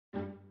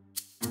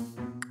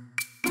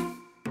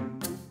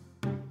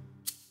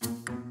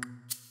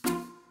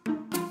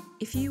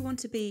If you want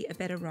to be a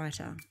better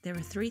writer, there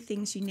are 3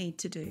 things you need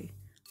to do.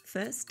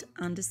 First,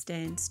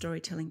 understand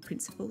storytelling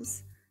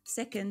principles.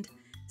 Second,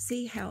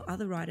 see how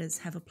other writers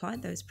have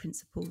applied those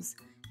principles.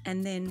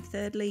 And then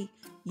thirdly,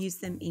 use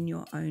them in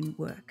your own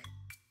work.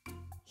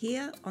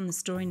 Here on the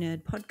Story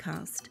Nerd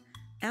podcast,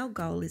 our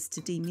goal is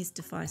to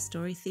demystify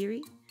story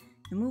theory,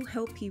 and we'll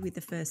help you with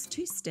the first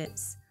 2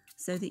 steps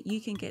so that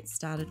you can get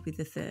started with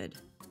the third.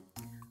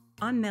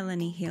 I'm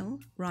Melanie Hill,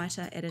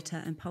 writer,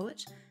 editor and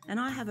poet, and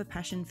I have a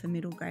passion for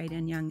middle grade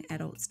and young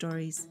adult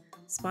stories,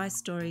 spy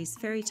stories,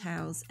 fairy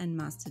tales and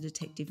master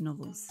detective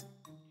novels.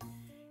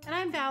 And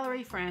I'm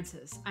Valerie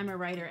Francis. I'm a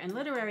writer and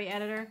literary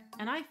editor,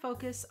 and I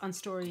focus on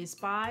stories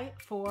by,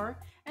 for,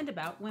 and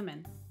about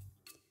women.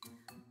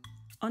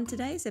 On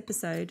today's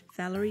episode,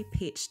 Valerie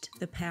pitched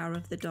The Power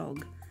of the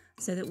Dog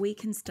so that we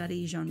can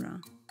study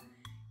genre.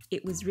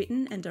 It was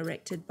written and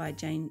directed by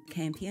Jane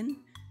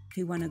Campion,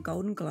 who won a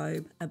Golden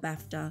Globe, a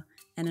BAFTA,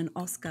 and an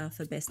Oscar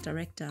for Best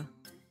Director.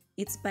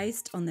 It's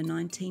based on the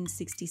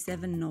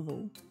 1967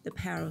 novel, The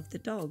Power of the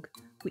Dog,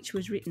 which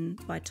was written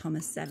by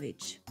Thomas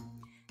Savage.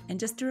 And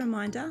just a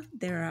reminder,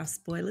 there are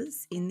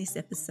spoilers in this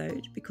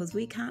episode because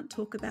we can't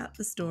talk about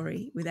the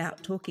story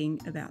without talking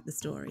about the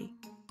story.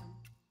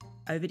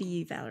 Over to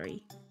you,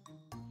 Valerie.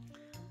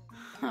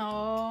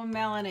 Oh,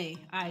 Melanie,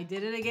 I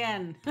did it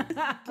again.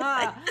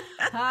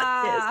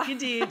 Yes, you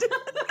did.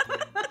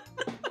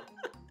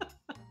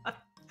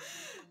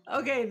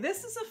 Okay,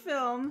 this is a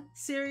film,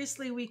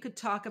 seriously, we could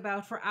talk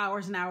about for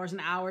hours and hours and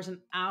hours and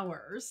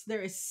hours.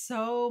 There is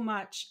so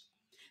much,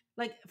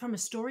 like from a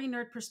story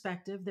nerd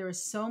perspective, there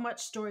is so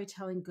much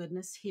storytelling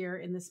goodness here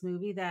in this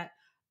movie that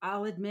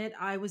I'll admit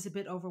I was a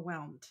bit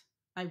overwhelmed.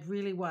 I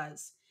really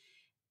was.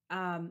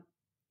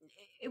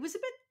 It was a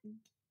bit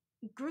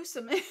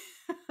gruesome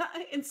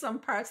in some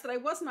parts that I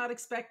was not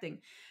expecting.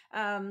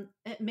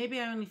 Maybe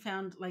I only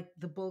found like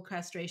the bull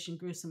castration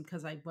gruesome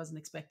because I wasn't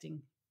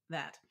expecting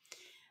that.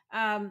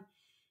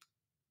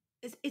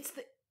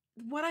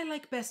 What I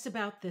like best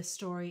about this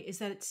story is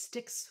that it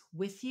sticks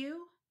with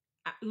you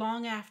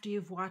long after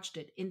you've watched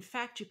it. In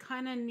fact, you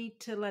kind of need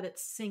to let it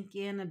sink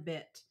in a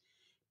bit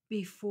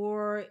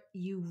before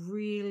you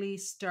really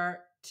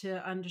start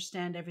to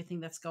understand everything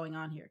that's going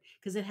on here,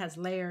 because it has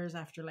layers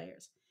after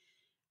layers.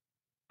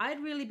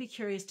 I'd really be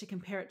curious to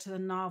compare it to the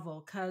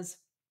novel because,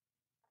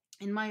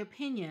 in my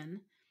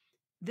opinion,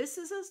 this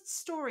is a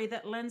story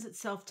that lends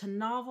itself to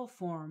novel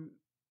form,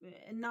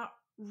 not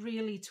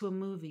really to a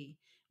movie.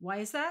 Why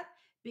is that?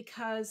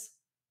 Because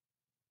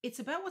it's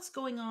about what's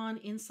going on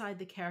inside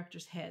the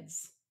characters'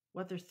 heads,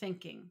 what they're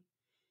thinking.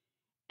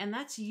 And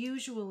that's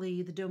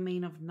usually the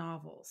domain of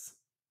novels.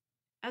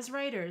 As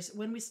writers,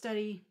 when we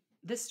study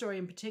this story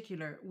in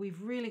particular, we've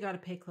really got to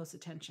pay close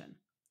attention.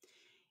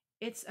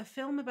 It's a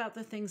film about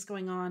the things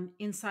going on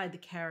inside the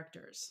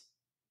characters.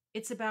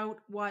 It's about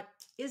what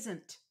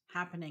isn't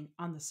happening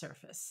on the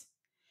surface.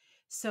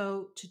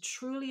 So to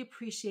truly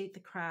appreciate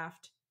the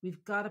craft,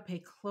 we've got to pay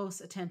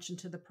close attention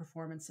to the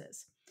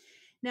performances.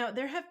 Now,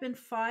 there have been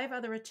 5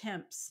 other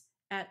attempts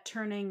at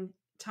turning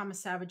Thomas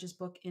Savage's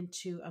book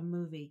into a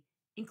movie,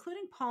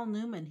 including Paul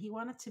Newman. He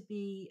wanted to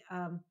be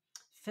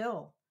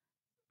Phil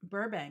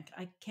Burbank.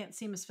 I can't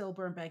see him as Phil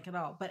Burbank at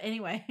all. But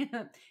anyway,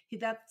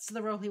 that's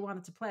the role he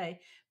wanted to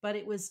play. But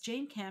it was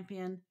Jane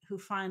Campion who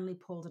finally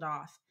pulled it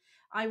off.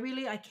 I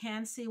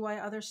can see why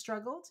others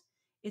struggled.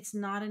 It's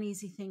not an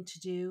easy thing to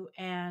do.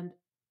 And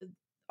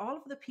all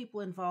of the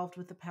people involved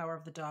with The Power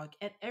of the Dog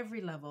at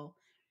every level,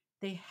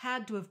 they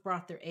had to have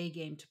brought their A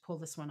game to pull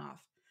this one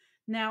off.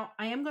 Now,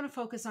 I am going to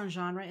focus on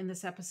genre in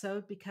this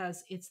episode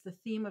because it's the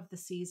theme of the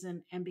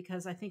season and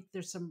because I think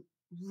there's some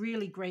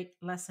really great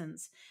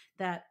lessons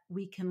that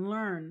we can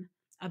learn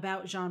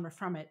about genre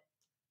from it,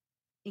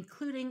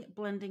 including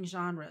blending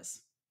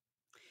genres.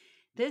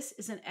 This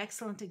is an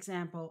excellent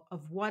example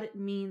of what it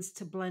means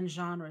to blend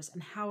genres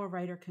and how a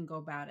writer can go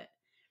about it.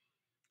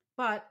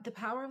 But The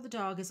Power of the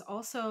Dog is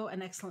also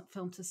an excellent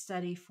film to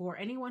study for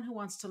anyone who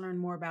wants to learn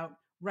more about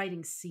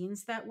writing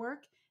scenes that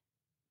work.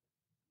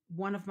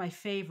 One of my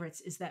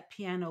favorites is that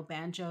piano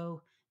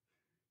banjo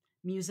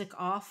music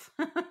off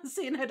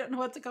scene. I don't know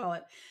what to call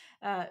it.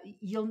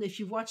 If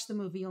you've watched the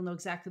movie, you'll know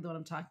exactly what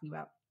I'm talking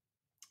about.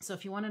 So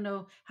if you want to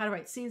know how to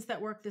write scenes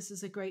that work, this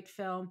is a great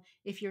film.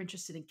 If you're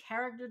interested in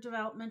character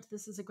development,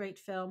 this is a great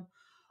film.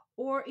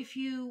 Or if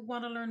you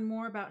want to learn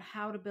more about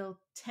how to build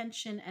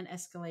tension and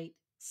escalate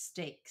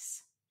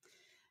stakes.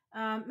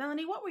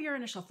 Melanie, what were your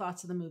initial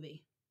thoughts of the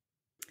movie?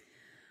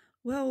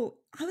 Well,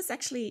 I was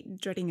actually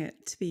dreading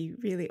it, to be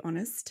really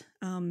honest.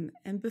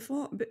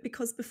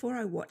 Because before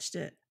I watched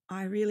it,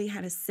 I really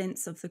had a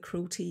sense of the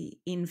cruelty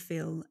in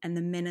Phil and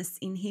the menace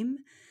in him.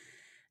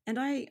 And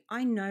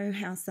I know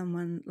how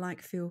someone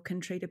like Phil can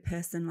treat a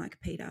person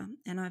like Peter,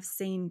 and I've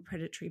seen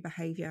predatory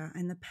behaviour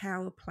and the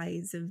power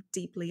plays of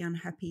deeply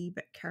unhappy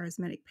but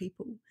charismatic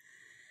people.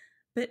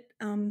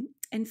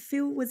 And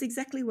Phil was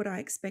exactly what I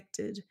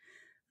expected.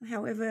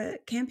 However,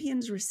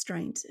 Campion's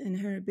restraint and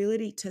her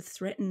ability to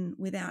threaten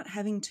without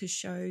having to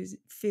show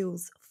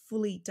Phil's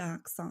fully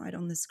dark side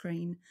on the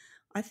screen,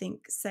 I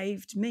think,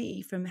 saved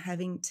me from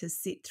having to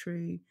sit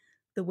through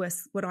the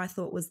worst, what I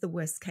thought was the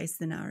worst case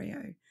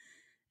scenario.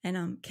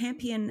 And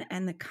Campion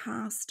and the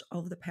cast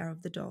of The Power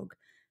of the Dog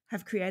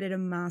have created a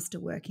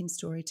masterwork in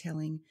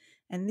storytelling.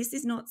 And this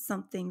is not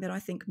something that I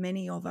think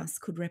many of us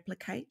could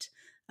replicate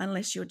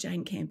unless you're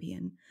Jane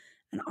Campion.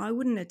 And I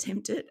wouldn't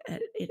attempt it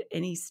at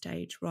any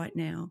stage right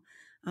now.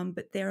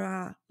 But there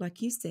are,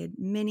 like you said,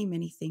 many,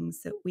 many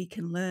things that we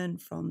can learn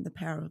from The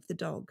Power of the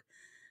Dog.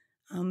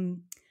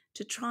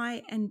 To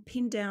try and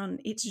pin down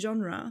its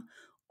genre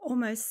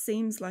almost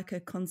seems like a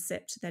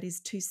concept that is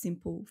too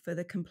simple for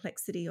the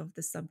complexity of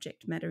the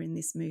subject matter in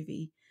this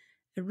movie.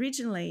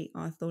 Originally,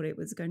 I thought it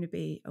was going to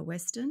be a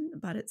Western,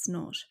 but it's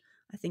not.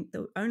 I think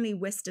the only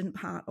Western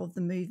part of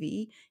the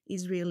movie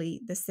is really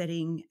the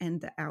setting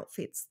and the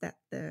outfits that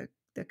the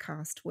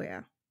cast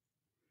wear.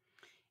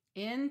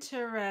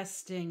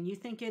 Interesting. You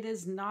think it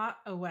is not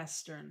a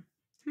Western?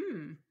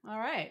 All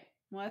right.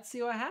 Well, let's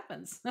see what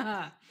happens.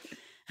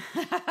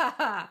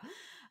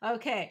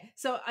 Okay.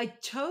 So I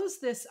chose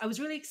this. I was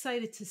really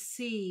excited to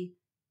see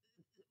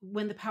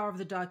when The Power of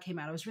the Dog came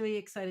out. I was really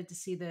excited to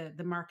see the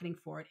marketing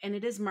for it. And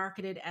it is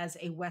marketed as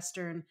a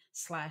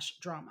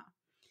Western/drama.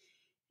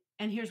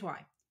 And here's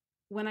why.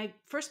 When I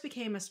first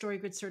became a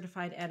StoryGrid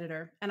certified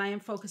editor, and I am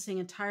focusing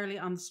entirely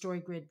on the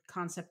StoryGrid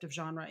concept of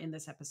genre in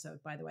this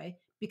episode, by the way,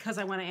 because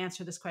I want to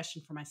answer this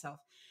question for myself.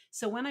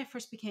 So when I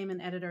first became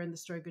an editor in the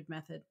StoryGrid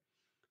method,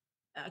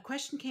 a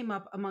question came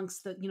up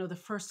amongst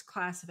the first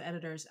class of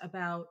editors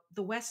about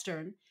the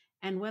Western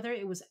and whether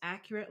it was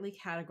accurately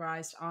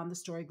categorized on the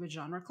StoryGrid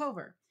genre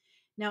clover.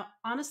 Now,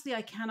 honestly,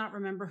 I cannot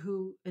remember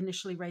who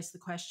initially raised the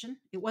question.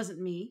 It wasn't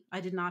me.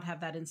 I did not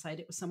have that insight.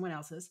 It was someone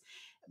else's.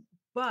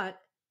 But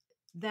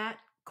that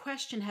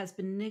question has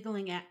been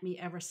niggling at me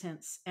ever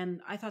since.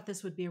 And I thought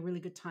this would be a really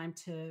good time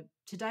to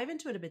dive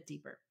into it a bit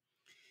deeper.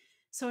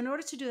 So in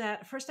order to do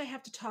that, first I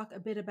have to talk a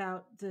bit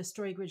about the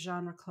StoryGrid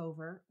genre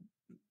clover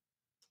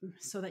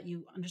so that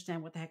you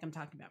understand what the heck I'm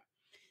talking about.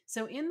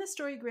 So in the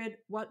StoryGrid,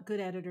 What Good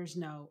Editors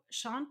Know,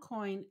 Sean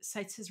Coyne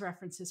cites his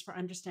references for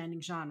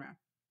understanding genre.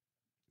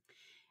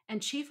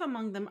 And chief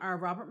among them are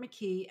Robert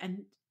McKee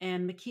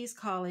and McKee's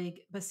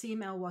colleague,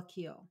 Basim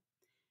El-Wakil.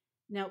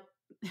 Now,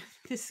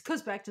 this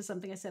goes back to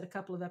something I said a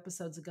couple of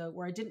episodes ago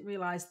where I didn't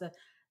realize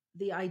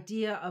the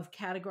idea of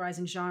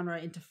categorizing genre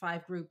into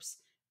 5 groups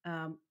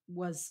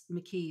was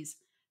McKee's.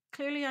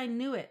 Clearly, I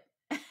knew it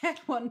at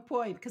one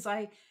point because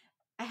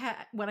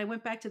when I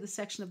went back to the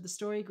section of the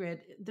StoryGrid,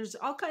 there's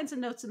all kinds of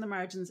notes in the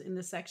margins in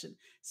this section.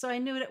 So I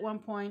knew it at one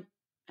point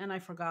and I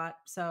forgot.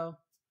 So,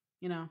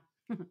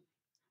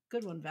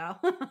 good one, Val.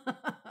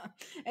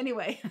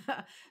 Anyway,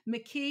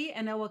 McKee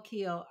and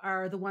El-Wakil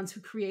are the ones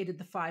who created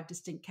the 5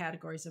 distinct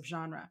categories of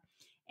genre.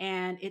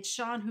 And it's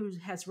Sean who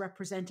has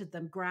represented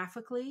them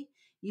graphically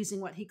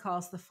using what he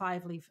calls the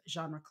 5-leaf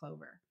genre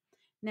clover.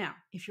 Now,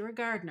 if you're a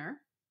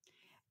gardener,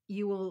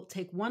 you will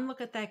take one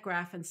look at that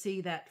graph and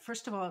see that,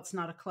 first of all, it's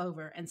not a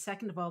clover. And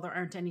second of all, there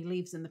aren't any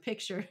leaves in the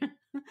picture.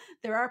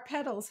 There are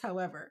petals,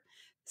 however.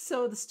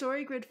 So the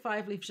StoryGrid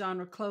 5-leaf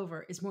genre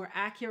clover is more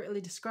accurately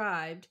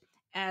described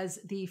as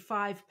the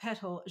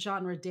 5-petal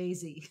genre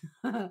daisy.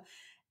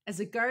 As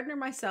a gardener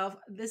myself,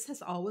 this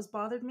has always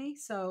bothered me.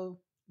 So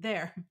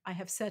there, I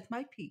have said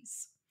my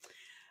piece.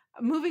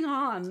 Moving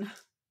on.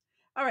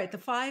 All right, the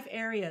 5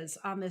 areas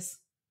on this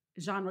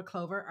genre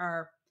clover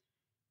are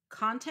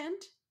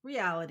content,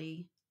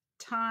 reality,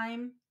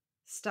 time,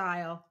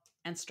 style,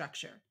 and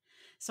structure.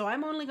 So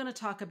I'm only going to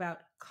talk about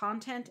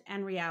content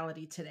and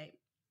reality today.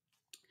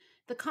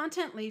 The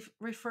content leaf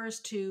refers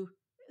to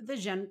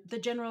the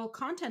general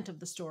content of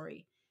the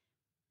story.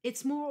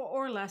 It's more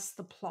or less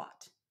the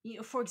plot.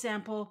 For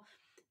example,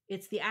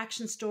 it's the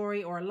action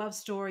story or a love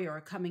story or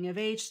a coming of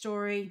age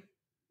story,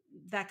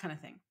 that kind of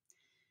thing.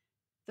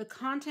 The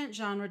content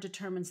genre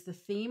determines the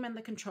theme and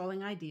the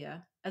controlling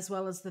idea, as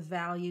well as the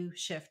value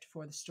shift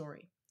for the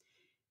story.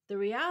 The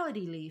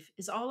reality leaf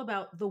is all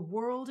about the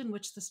world in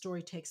which the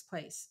story takes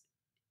place.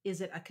 Is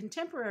it a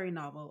contemporary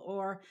novel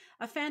or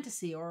a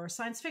fantasy or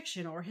science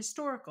fiction or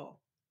historical?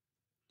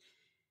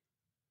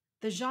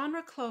 The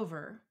genre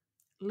clover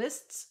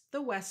lists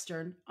the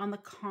Western on the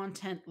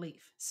content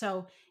leaf.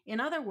 So,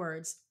 in other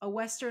words, a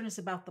Western is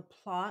about the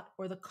plot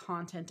or the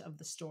content of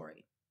the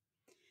story.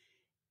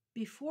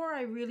 Before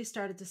I really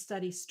started to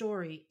study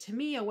story, to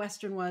me, a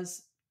Western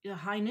was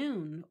High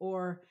Noon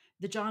or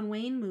the John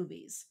Wayne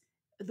movies.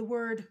 The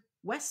word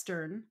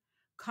Western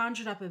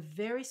conjured up a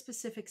very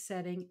specific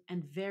setting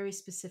and very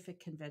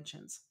specific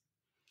conventions.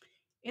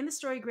 In the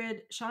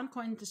StoryGrid, Sean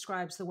Coyne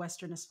describes the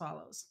Western as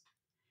follows.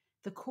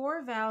 The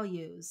core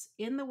values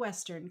in the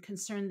Western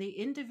concern the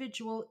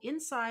individual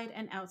inside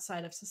and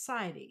outside of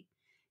society,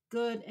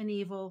 good and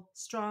evil,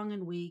 strong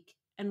and weak,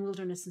 and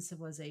wilderness and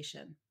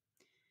civilization.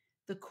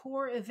 The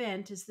core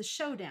event is the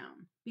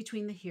showdown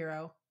between the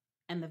hero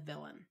and the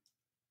villain.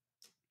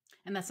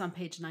 And that's on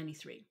page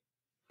 93.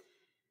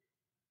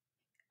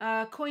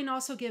 Coyne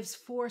also gives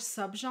 4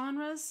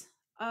 subgenres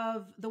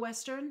of the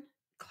Western: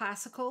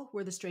 classical,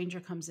 where the stranger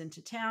comes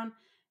into town;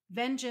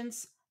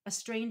 vengeance, a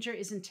stranger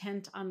is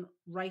intent on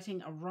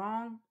righting a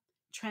wrong.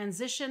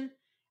 Transition,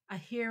 a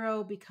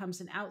hero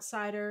becomes an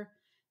outsider.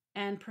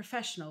 And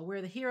professional,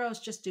 where the hero is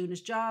just doing his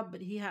job, but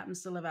he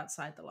happens to live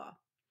outside the law.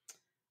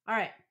 All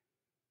right,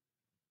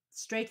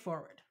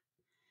 straightforward,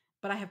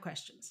 but I have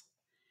questions.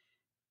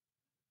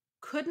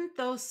 Couldn't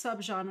those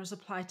subgenres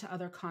apply to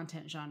other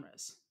content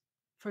genres?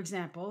 For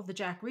example, the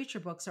Jack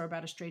Reacher books are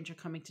about a stranger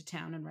coming to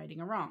town and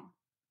righting a wrong,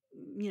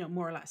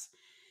 more or less.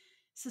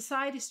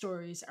 Society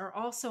stories are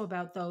also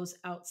about those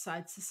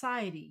outside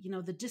society,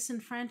 the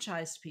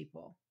disenfranchised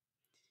people.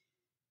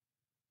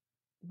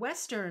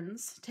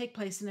 Westerns take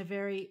place in a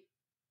very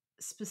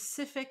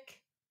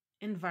specific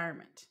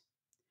environment.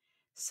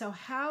 So,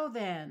 how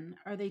then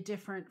are they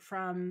different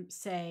from,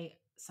 say,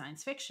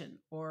 science fiction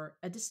or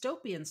a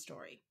dystopian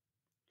story?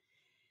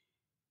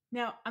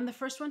 Now, I'm the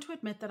first one to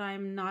admit that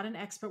I'm not an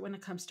expert when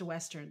it comes to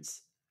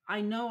Westerns.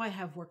 I know I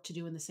have work to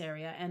do in this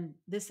area, and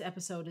this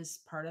episode is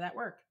part of that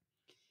work.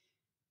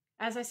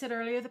 As I said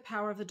earlier, The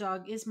Power of the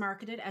Dog is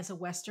marketed as a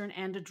Western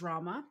and a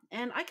drama,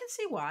 and I can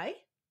see why.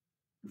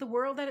 The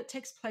world that it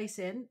takes place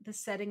in, the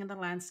setting and the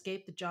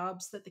landscape, the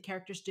jobs that the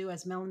characters do,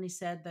 as Melanie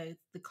said,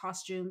 the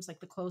costumes,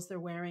 like the clothes they're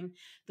wearing,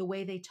 the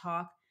way they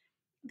talk,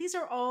 these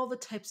are all the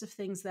types of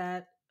things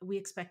that we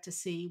expect to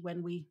see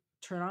when we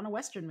turn on a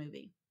Western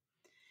movie.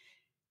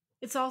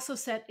 It's also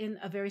set in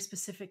a very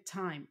specific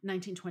time,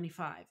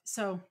 1925.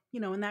 So,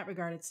 in that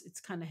regard,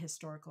 it's kind of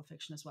historical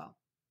fiction as well.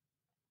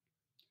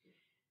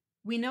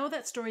 We know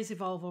that stories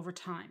evolve over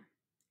time,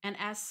 and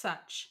as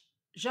such,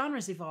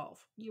 genres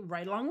evolve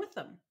right along with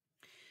them.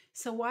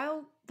 So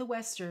while the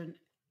Western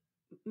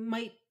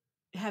might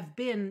have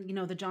been,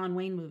 the John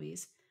Wayne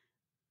movies,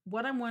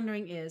 what I'm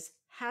wondering is,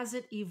 has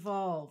it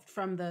evolved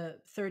from the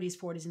 30s,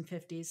 40s, and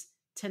 50s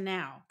to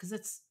now? Because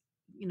it's,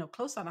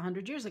 close on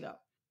 100 years ago.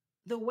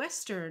 The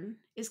Western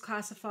is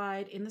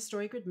classified in the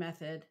StoryGrid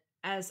method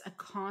as a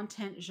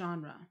content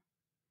genre.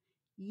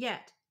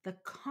 Yet, the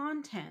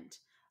content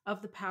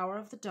of The Power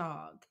of the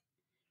Dog,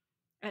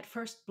 at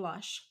first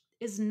blush,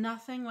 is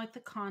nothing like the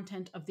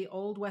content of the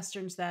old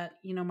Westerns that,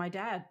 my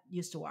dad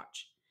used to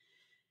watch.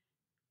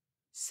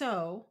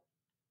 So,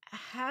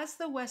 has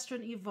the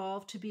Western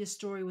evolved to be a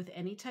story with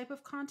any type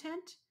of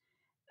content,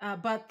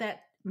 but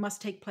that must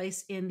take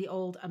place in the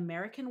old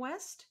American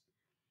West?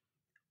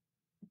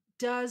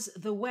 Does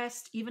the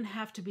West even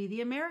have to be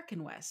the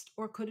American West,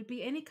 or could it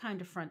be any kind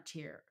of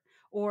frontier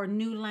or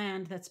new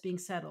land that's being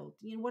settled?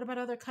 What about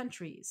other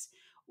countries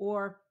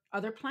or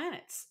other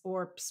planets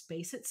or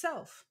space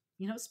itself?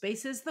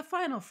 Space is the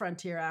final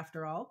frontier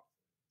after all.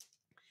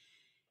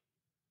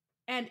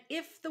 And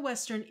if the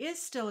Western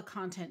is still a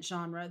content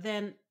genre,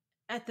 then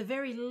at the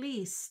very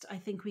least, I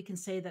think we can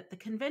say that the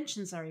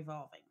conventions are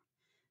evolving.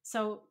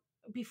 So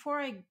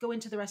before I go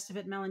into the rest of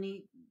it,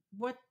 Melanie,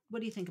 what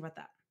do you think about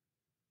that?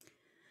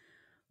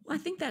 Well, I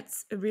think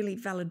that's a really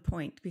valid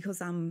point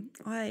because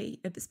I,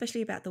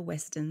 especially about the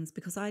Westerns,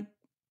 because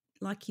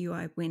like you,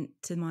 I went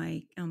to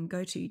my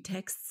go-to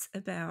texts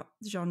about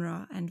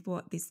genre and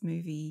what this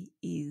movie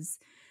is,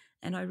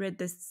 and I read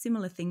the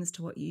similar things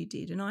to what you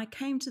did, and I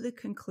came to the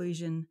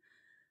conclusion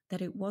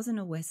that it wasn't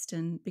a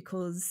Western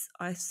because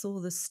I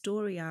saw the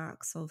story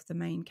arcs of the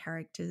main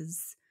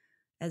characters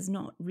as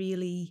not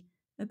really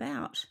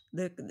about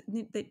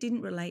that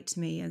didn't relate to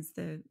me as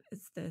the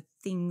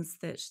things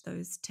that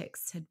those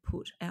texts had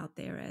put out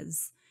there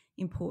as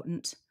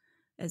important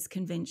as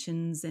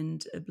conventions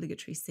and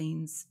obligatory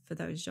scenes for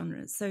those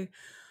genres. So,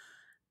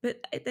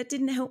 but that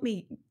didn't help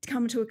me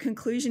come to a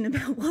conclusion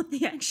about what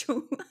the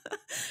actual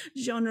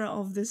genre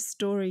of the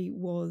story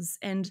was.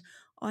 And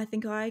I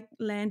think I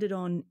landed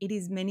on it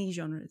is many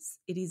genres.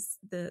 It is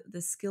the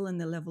skill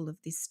and the level of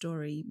this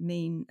story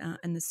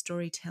and the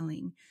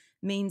storytelling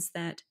means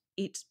that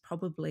it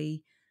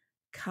probably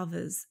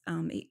covers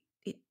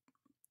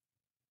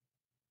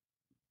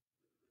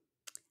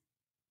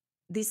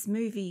this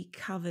movie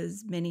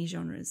covers many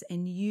genres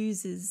and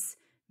uses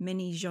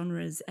many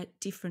genres at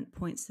different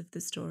points of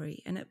the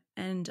story,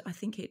 and I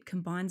think it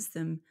combines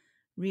them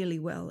really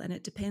well, and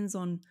it depends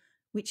on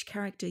which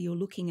character you're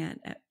looking at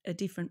a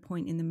different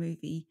point in the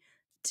movie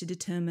to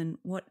determine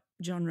what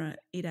genre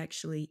it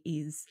actually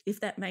is.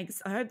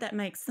 I hope that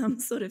makes some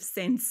sort of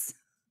sense.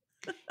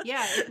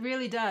 Yeah, it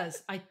really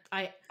does.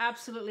 I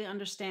absolutely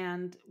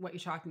understand what you're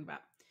talking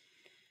about.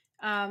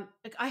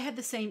 I had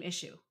the same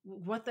issue.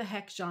 What the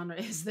heck genre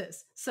is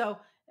this? So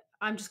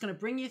I'm just going to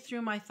bring you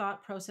through my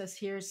thought process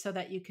here so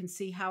that you can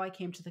see how I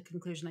came to the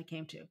conclusion I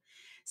came to.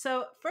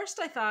 So first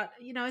I thought,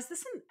 is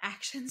this an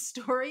action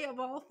story of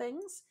all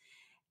things?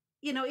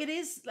 It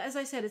is, as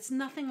I said, it's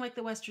nothing like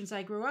the Westerns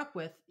I grew up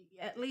with.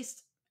 At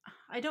least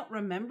I don't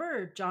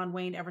remember John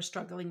Wayne ever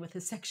struggling with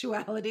his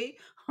sexuality.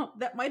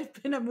 That might have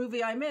been a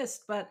movie I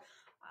missed, but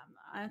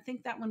I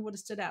think that one would have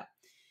stood out.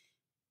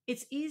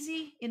 It's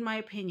easy, in my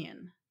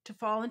opinion, to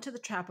fall into the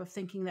trap of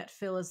thinking that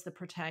Phil is the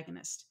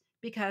protagonist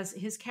because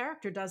his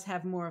character does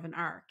have more of an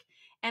arc.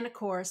 And of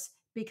course,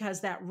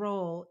 because that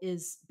role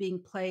is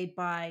being played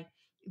by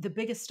the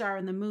biggest star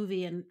in the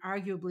movie and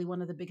arguably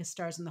one of the biggest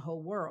stars in the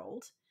whole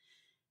world.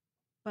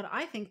 But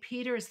I think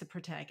Peter is the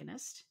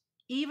protagonist,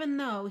 even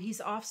though he's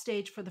off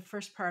stage for the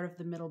first part of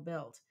the middle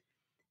build.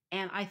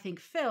 And I think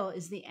Phil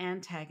is the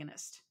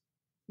antagonist.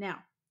 Now,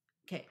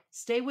 okay,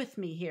 stay with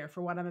me here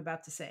for what I'm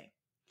about to say.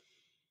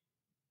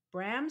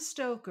 Bram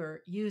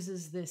Stoker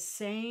uses this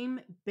same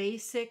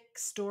basic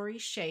story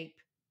shape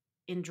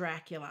in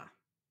Dracula.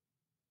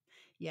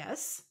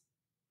 Yes,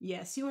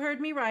 you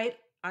heard me right.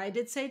 I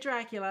did say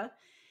Dracula.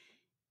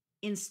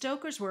 In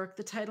Stoker's work,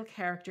 the title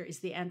character is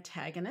the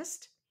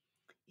antagonist.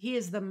 He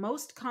is the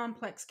most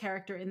complex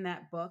character in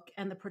that book,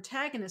 and the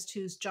protagonist,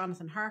 who's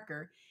Jonathan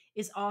Harker,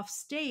 is off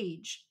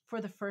stage for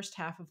the first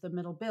half of the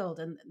middle build,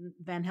 and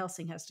Van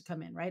Helsing has to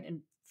come in, right,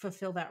 and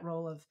fulfill that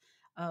role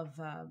of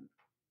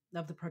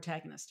the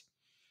protagonist.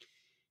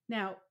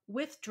 Now,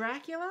 with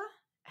Dracula,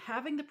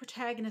 having the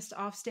protagonist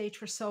off stage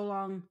for so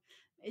long,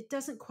 it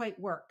doesn't quite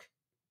work.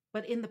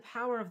 But in The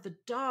Power of the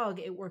Dog,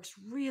 it works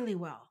really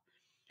well.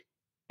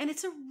 And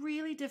it's a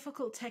really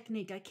difficult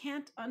technique. I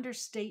can't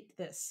understate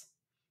this.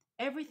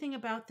 Everything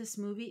about this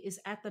movie is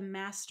at the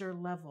master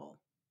level.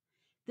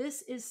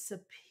 This is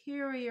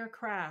superior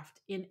craft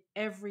in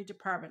every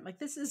department.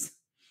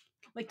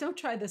 Don't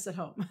try this at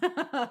home.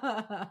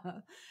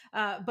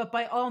 But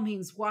by all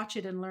means, watch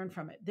it and learn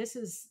from it. This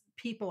is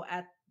people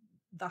at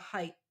the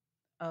height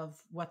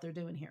of what they're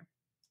doing here.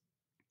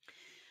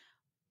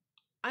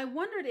 I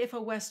wondered if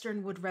a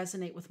Western would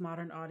resonate with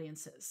modern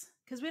audiences,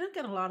 because we don't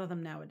get a lot of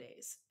them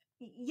nowadays.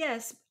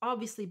 Yes,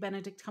 obviously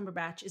Benedict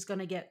Cumberbatch is going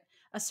to get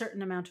a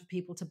certain amount of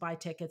people to buy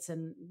tickets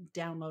and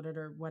download it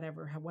or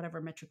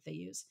whatever metric they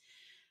use.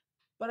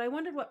 But I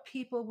wondered what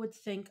people would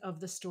think of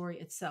the story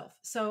itself.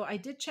 So I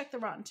did check the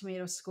Rotten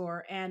Tomatoes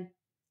score, and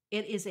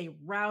it is a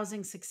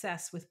rousing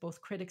success with both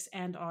critics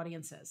and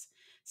audiences.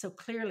 So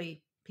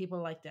clearly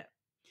people liked it.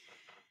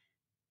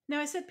 Now,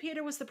 I said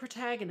Peter was the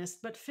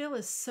protagonist, but Phil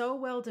is so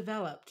well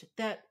developed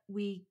that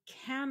we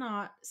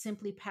cannot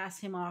simply pass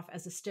him off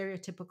as a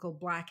stereotypical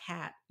black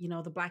hat,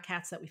 the black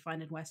hats that we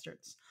find in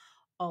Westerns.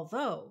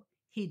 Although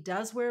he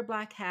does wear a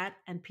black hat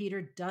and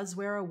Peter does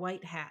wear a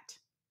white hat.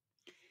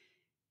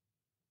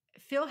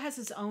 Phil has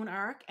his own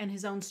arc and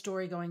his own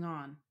story going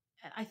on.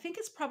 I think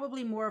it's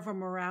probably more of a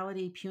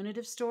morality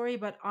punitive story,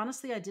 but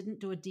honestly, I didn't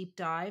do a deep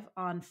dive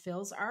on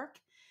Phil's arc.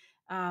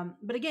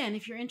 But again,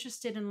 if you're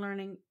interested in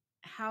learning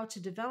how to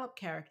develop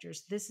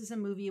characters, this is a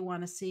movie you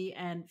want to see,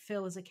 and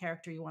Phil is a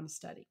character you want to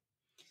study.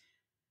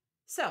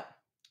 So,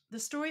 the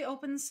story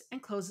opens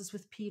and closes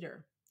with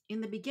Peter.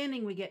 In the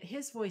beginning, we get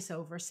his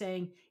voiceover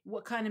saying,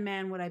 "What kind of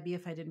man would I be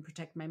if I didn't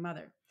protect my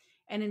mother?"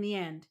 And in the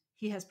end,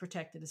 he has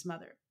protected his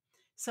mother.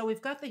 So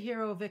we've got the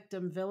hero,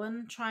 victim,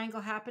 villain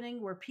triangle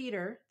happening, where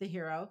Peter, the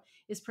hero,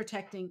 is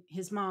protecting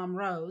his mom,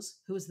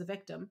 Rose, who is the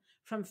victim,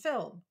 from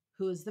Phil,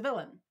 who is the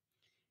villain.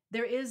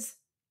 There is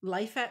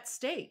life at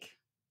stake.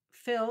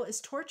 Phil is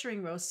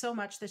torturing Rose so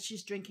much that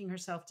she's drinking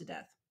herself to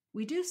death.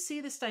 We do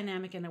see this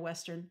dynamic in a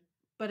Western,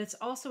 but it's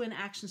also in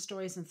action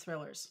stories and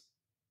thrillers.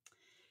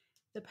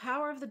 The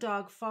Power of the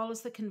Dog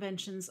follows the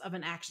conventions of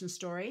an action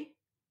story,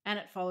 and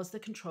it follows the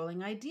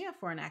controlling idea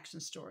for an action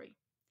story.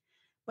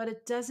 But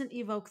it doesn't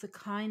evoke the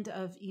kind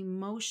of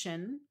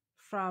emotion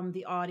from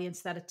the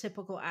audience that a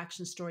typical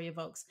action story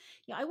evokes.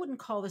 I wouldn't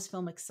call this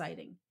film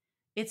exciting.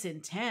 It's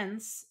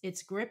intense,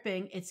 it's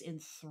gripping, it's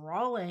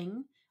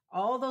enthralling,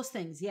 all those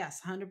things,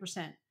 yes,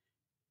 100%.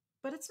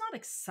 But it's not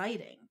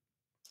exciting.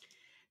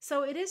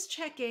 So it is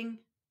checking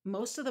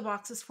most of the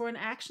boxes for an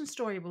action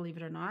story, believe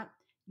it or not,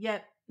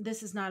 yet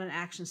this is not an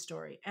action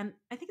story. And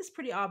I think it's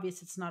pretty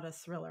obvious it's not a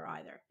thriller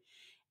either.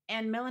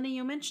 And Melanie,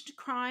 you mentioned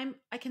crime.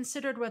 I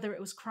considered whether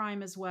it was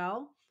crime as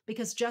well,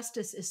 because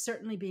justice is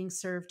certainly being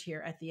served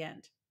here at the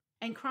end.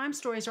 And crime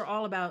stories are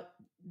all about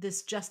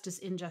this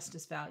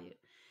justice-injustice value.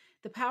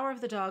 The Power of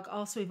the Dog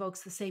also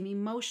evokes the same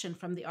emotion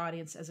from the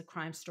audience as a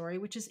crime story,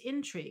 which is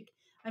intrigue.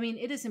 I mean,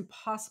 it is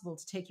impossible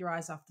to take your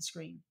eyes off the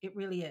screen. It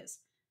really is.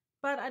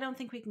 But I don't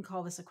think we can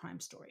call this a crime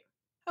story.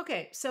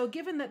 Okay, so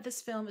given that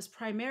this film is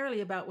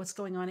primarily about what's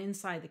going on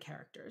inside the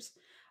characters,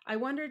 I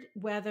wondered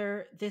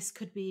whether this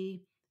could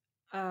be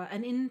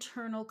an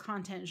internal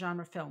content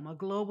genre film, a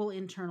global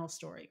internal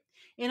story.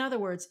 In other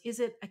words, is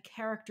it a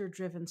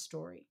character-driven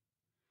story?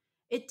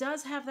 It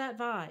does have that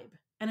vibe,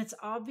 and it's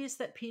obvious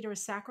that Peter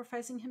is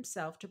sacrificing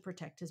himself to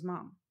protect his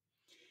mom.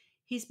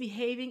 He's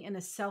behaving in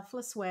a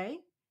selfless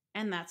way,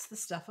 and that's the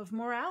stuff of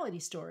morality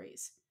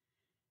stories.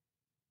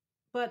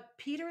 But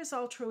Peter is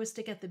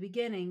altruistic at the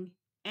beginning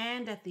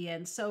and at the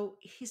end, so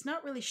he's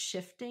not really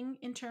shifting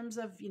in terms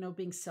of,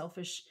 being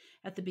selfish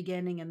at the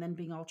beginning and then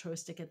being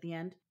altruistic at the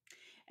end.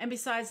 And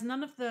besides,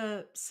 none of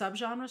the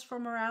subgenres for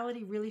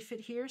morality really fit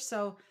here,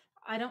 so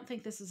I don't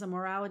think this is a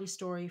morality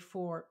story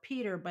for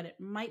Peter, but it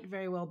might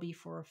very well be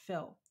for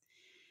Phil.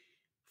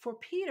 For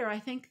Peter, I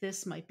think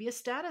this might be a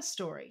status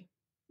story.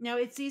 Now,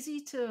 it's easy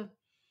to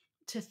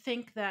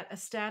think that a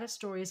status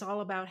story is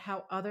all about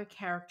how other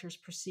characters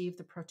perceive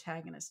the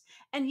protagonist.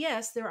 And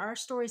yes, there are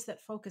stories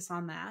that focus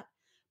on that,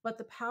 but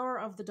The Power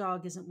of the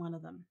Dog isn't one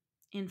of them.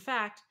 In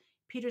fact,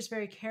 Peter's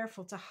very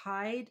careful to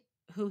hide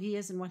who he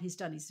is and what he's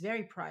done. He's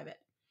very private.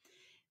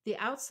 The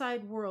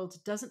outside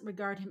world doesn't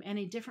regard him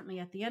any differently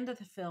at the end of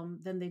the film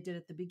than they did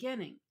at the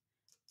beginning.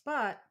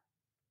 But,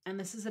 and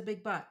this is a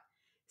big but,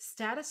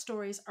 status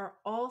stories are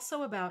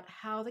also about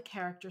how the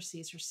character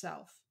sees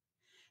herself.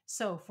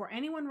 So, for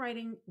anyone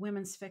writing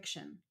women's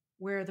fiction,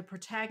 where the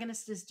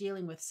protagonist is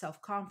dealing with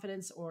self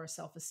confidence or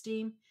self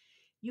esteem,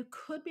 you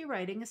could be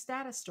writing a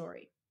status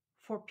story.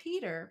 For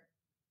Peter,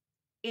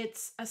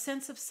 it's a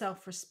sense of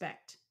self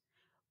respect.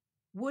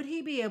 Would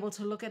he be able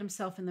to look at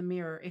himself in the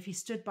mirror if he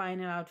stood by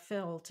and allowed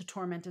Phil to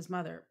torment his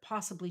mother,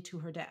 possibly to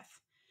her death?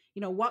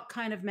 You know, what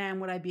kind of man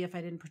would I be if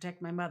I didn't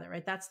protect my mother,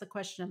 right? That's the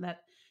question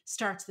that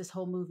starts this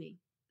whole movie.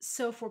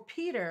 So for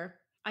Peter,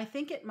 I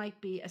think it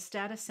might be a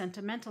status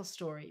sentimental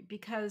story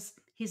because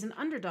he's an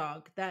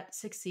underdog that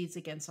succeeds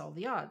against all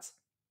the odds.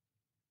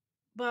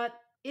 But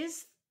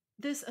is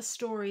this a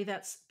story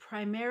that's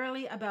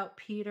primarily about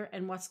Peter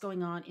and what's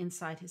going on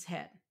inside his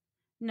head?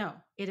 No,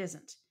 it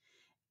isn't.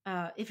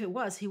 If it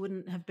was, he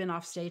wouldn't have been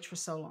off stage for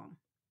so long.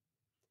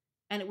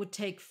 And it would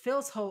take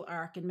Phil's whole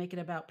arc and make it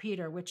about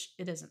Peter, which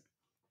it isn't.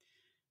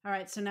 All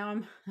right, so now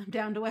I'm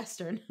down to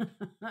Western.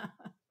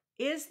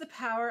 Is The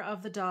Power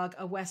of the Dog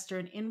a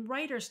Western in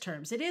writer's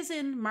terms? It is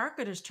in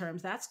marketer's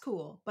terms, that's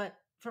cool. But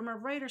from a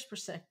writer's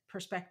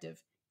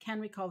perspective, can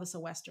we call this a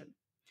Western?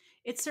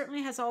 It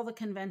certainly has all the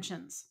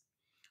conventions,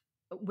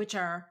 which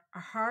are a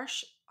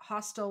harsh,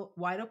 hostile,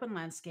 wide open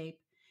landscape,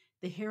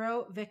 the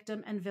hero,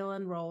 victim, and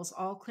villain roles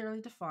all clearly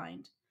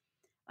defined,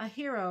 a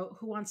hero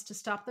who wants to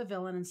stop the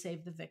villain and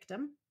save the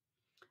victim,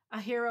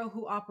 a hero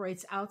who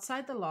operates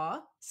outside the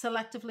law,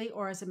 selectively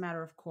or as a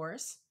matter of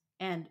course,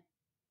 and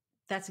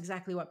that's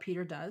exactly what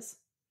Peter does,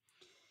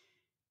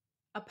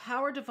 a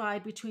power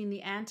divide between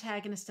the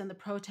antagonist and the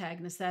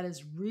protagonist that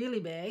is really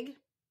big,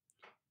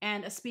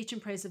 and a speech in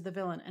praise of the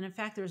villain. And in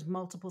fact, there's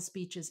multiple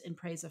speeches in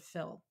praise of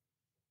Phil.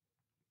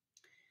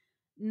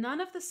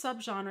 None of the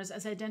subgenres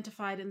as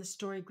identified in the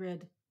story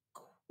grid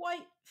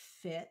quite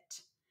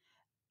fit,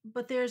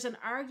 but there's an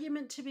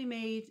argument to be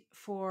made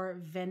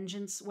for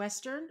vengeance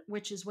Western,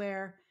 which is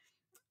where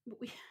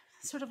we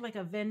sort of like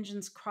a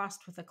vengeance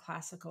crossed with a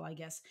classical, I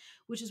guess,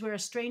 which is where a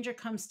stranger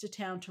comes to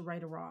town to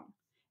right a wrong.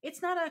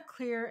 It's not a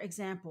clear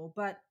example,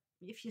 but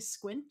if you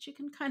squint, you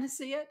can kind of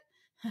see it.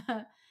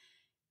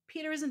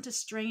 Peter isn't a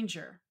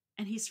stranger,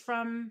 and he's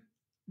from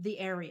the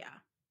area.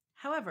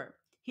 However,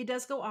 he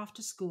does go off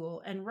to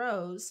school, and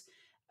Rose,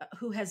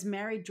 who has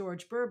married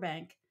George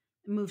Burbank,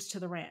 moves to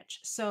the ranch.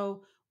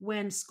 So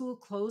when school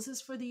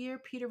closes for the year,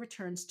 Peter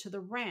returns to the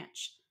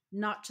ranch,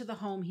 not to the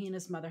home he and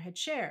his mother had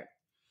shared.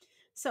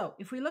 So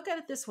if we look at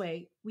it this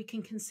way, we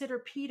can consider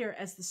Peter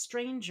as the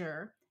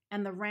stranger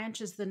and the ranch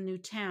as the new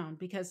town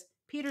because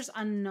Peter's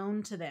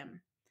unknown to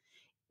them.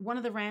 One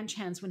of the ranch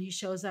hands, when he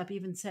shows up,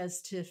 even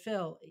says to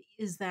Phil,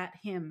 "Is that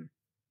him?"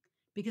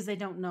 Because they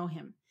don't know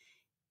him.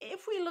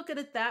 If we look at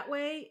it that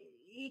way,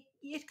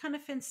 it kind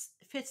of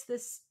fits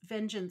this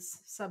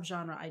vengeance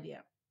subgenre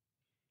idea.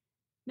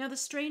 Now, the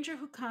stranger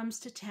who comes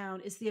to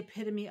town is the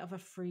epitome of a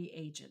free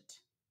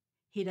agent.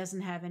 He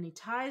doesn't have any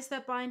ties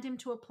that bind him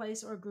to a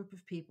place or a group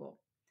of people.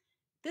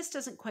 This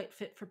doesn't quite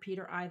fit for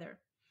Peter either.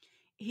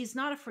 He's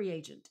not a free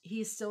agent.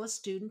 He is still a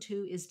student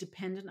who is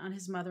dependent on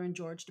his mother and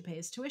George to pay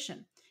his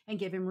tuition and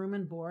give him room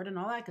and board and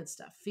all that good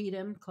stuff, feed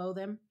him, clothe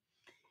him.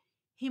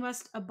 He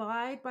must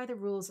abide by the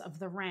rules of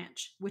the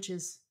ranch, which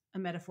is a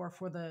metaphor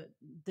for the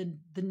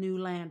new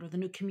land or the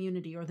new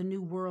community or the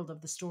new world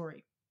of the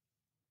story.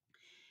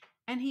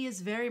 And he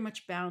is very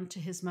much bound to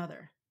his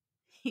mother.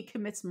 He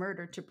commits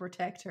murder to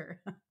protect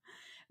her.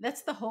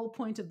 That's the whole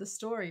point of the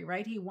story,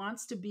 right? He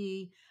wants to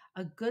be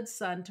a good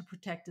son to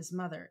protect his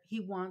mother. He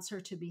wants her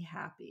to be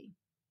happy.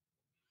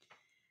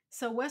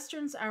 So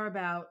Westerns are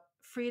about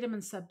freedom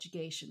and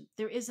subjugation.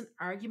 There is an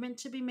argument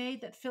to be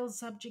made that Phil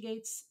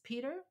subjugates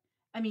Peter.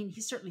 I mean,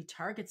 he certainly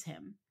targets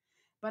him,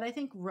 but I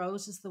think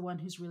Rose is the one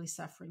who's really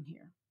suffering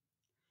here.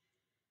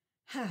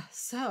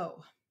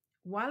 So,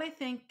 while I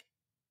think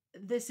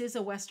this is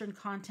a Western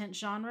content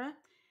genre,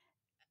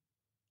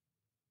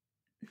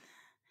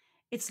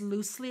 it's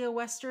loosely a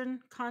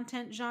Western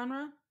content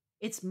genre.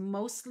 It's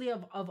mostly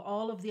of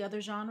all of the other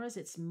genres,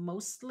 it's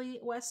mostly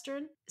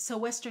Western. So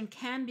Western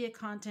can be a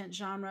content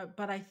genre,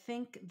 but I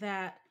think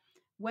that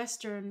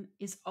Western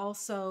is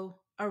also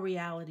a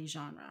reality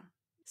genre.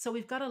 So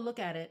we've got to look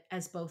at it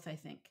as both, I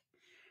think.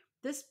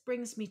 This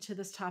brings me to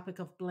this topic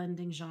of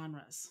blending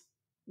genres.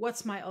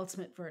 What's my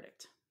ultimate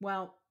verdict?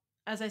 Well,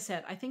 as I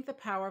said, I think The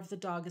Power of the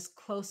Dog is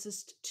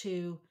closest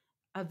to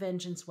a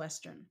vengeance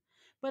Western,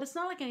 but it's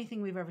not like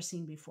anything we've ever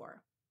seen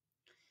before.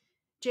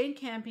 Jane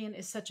Campion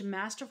is such a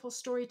masterful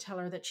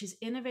storyteller that she's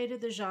innovated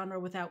the genre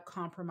without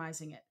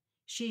compromising it.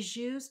 She's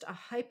used a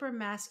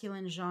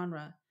hyper-masculine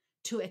genre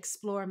to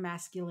explore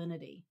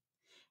masculinity.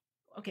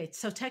 Okay,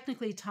 so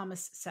technically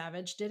Thomas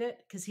Savage did it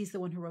because he's the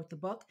one who wrote the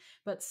book,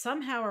 but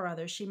somehow or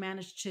other she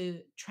managed to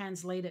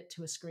translate it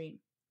to a screen.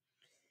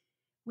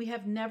 We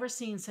have never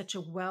seen such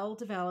a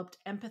well-developed,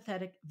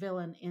 empathetic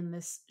villain in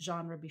this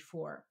genre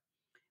before.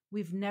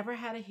 We've never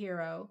had a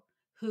hero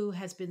who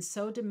has been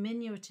so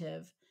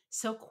diminutive,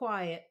 so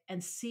quiet,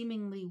 and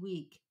seemingly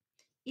weak.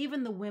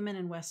 Even the women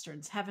in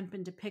Westerns haven't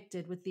been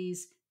depicted with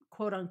these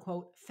quote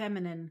unquote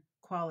feminine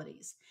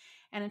qualities.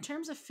 And in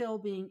terms of Phil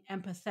being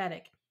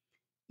empathetic,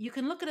 you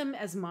can look at him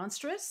as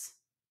monstrous,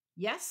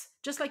 yes,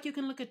 just like you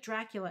can look at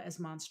Dracula as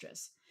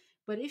monstrous.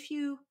 But if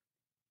you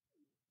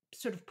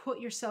sort of put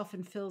yourself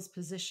in Phil's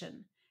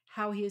position,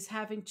 how he is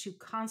having to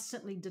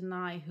constantly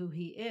deny who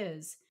he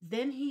is,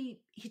 then he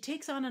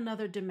takes on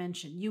another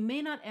dimension. You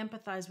may not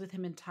empathize with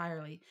him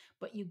entirely,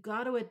 but you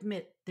got to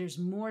admit there's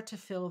more to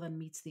Phil than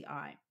meets the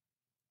eye.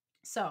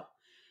 So,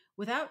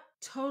 without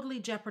totally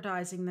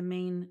jeopardizing the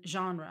main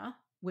genre,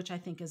 which I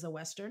think is a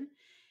Western,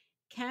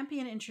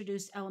 Campion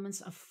introduced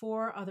elements of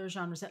 4 other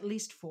genres, at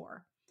least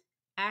 4: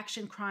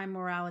 action, crime,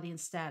 morality, and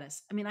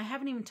status. I mean, I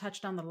haven't even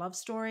touched on the love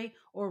story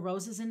or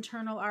Rose's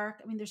internal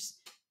arc. I mean,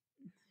 there's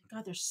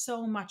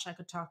so much I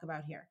could talk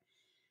about here.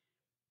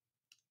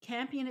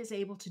 Campion is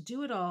able to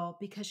do it all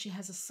because she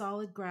has a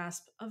solid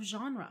grasp of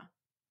genre.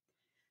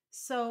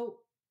 So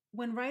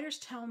when writers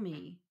tell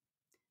me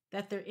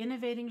that they're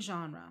innovating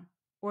genre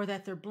or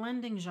that they're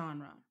blending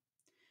genre,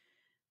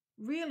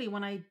 really,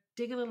 when I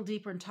dig a little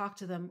deeper and talk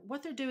to them,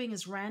 what they're doing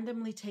is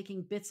randomly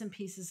taking bits and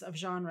pieces of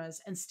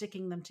genres and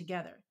sticking them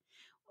together.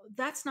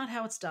 That's not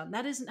how it's done.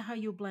 That isn't how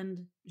you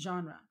blend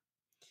genre.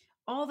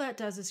 All that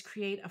does is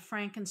create a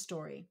Franken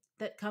story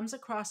that comes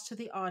across to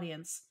the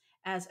audience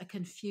as a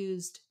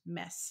confused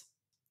mess.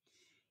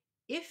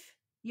 If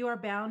you are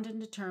bound and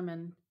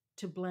determined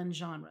to blend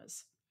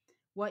genres,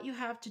 what you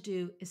have to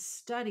do is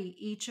study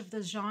each of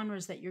the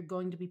genres that you're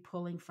going to be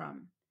pulling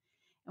from.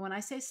 And when I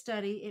say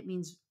study, it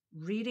means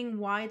reading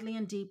widely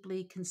and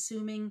deeply,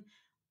 consuming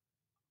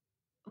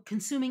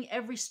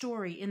every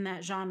story in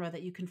that genre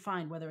that you can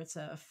find, whether it's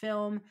a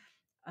film,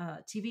 a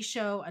TV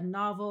show, a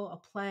novel, a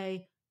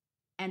play,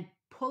 and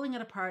pulling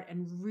it apart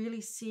and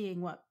really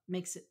seeing what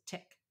makes it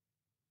tick.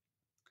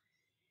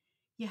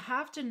 You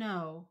have to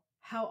know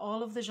how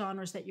all of the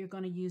genres that you're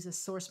going to use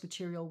as source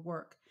material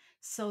work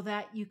so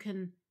that you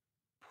can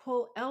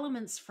pull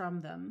elements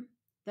from them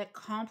that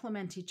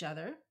complement each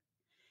other,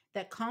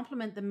 that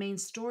complement the main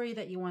story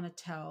that you want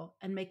to tell,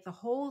 and make the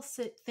whole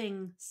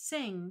thing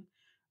sing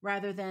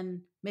rather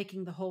than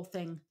making the whole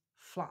thing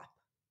flop.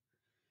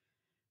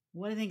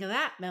 What do you think of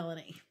that,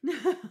 Melanie?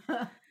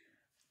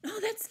 Oh,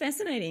 that's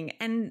fascinating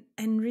and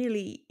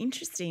really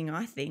interesting,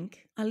 I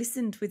think. I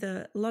listened with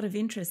a lot of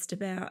interest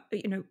about,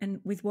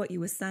 and with what you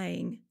were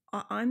saying.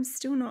 I'm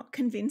still not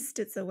convinced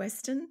it's a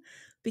Western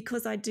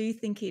because I do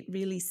think it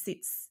really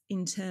sits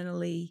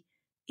internally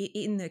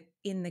in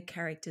the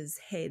characters'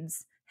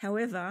 heads.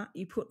 However,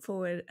 you put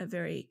forward a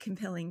very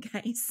compelling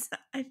case,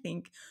 I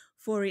think,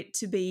 for it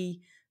to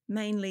be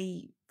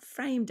mainly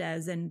framed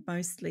as and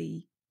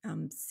mostly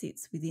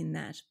sits within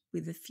that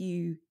with a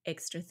few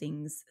extra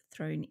things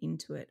thrown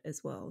into it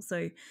as well.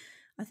 So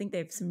I think they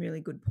have some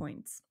really good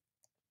points.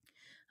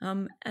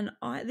 And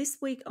this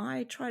week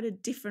I tried a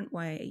different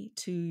way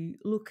to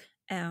look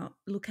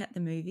at the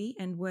movie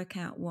and work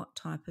out what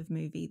type of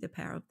movie The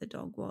Power of the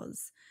Dog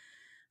was.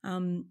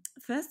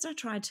 First, I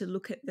tried to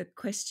look at the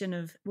question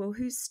of, well,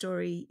 whose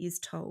story is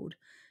told?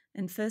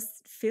 And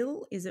first,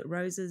 Phil, is it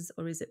Rose's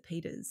or is it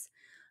Peter's?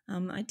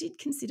 I did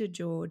consider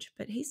George,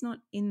 but he's not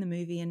in the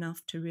movie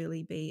enough to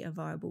really be a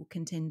viable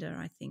contender,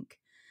 I think.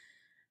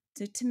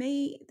 So to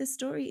me, the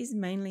story is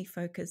mainly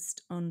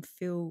focused on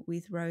Phil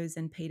with Rose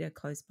and Peter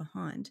close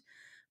behind.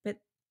 But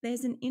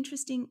there's an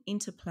interesting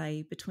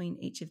interplay between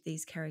each of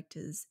these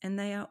characters, and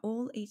they are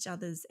all each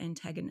other's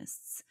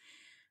antagonists.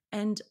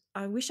 And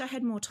I wish I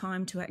had more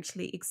time to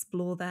actually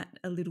explore that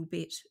a little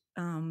bit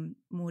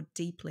more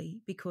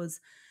deeply, because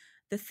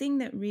the thing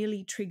that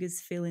really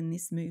triggers Phil in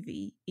this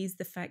movie is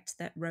the fact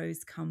that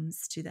Rose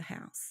comes to the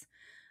house.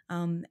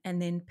 And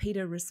then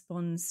Peter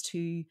responds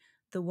to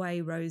the way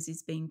Rose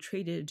is being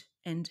treated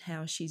and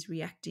how she's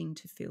reacting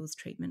to Phil's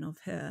treatment of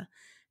her.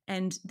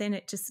 And then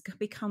it just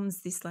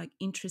becomes this like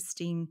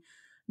interesting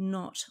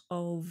knot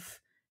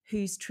of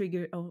who's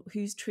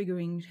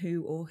triggering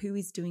who, or who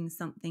is doing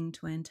something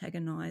to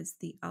antagonize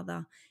the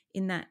other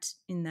in that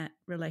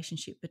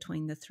relationship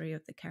between the three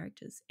of the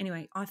characters.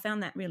 Anyway, I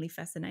found that really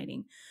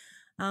fascinating.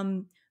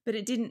 But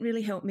it didn't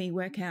really help me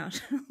work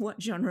out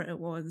what genre it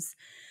was.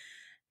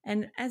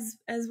 And as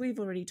we've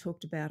already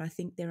talked about, I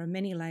think there are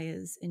many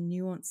layers and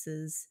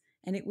nuances,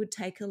 and it would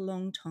take a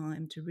long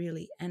time to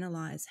really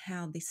analyse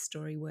how this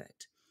story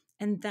worked.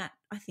 And that,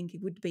 I think,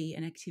 it would be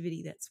an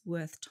activity that's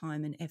worth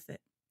time and effort.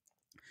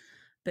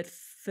 But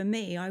for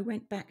me, I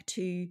went back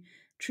to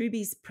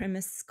Truby's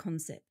premise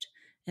concept,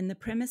 and the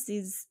premise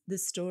is the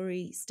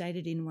story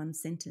stated in one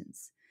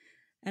sentence.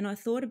 And I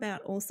thought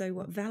about also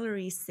what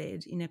Valerie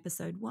said in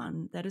episode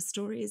 1, that a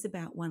story is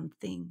about one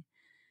thing.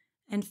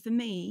 And for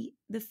me,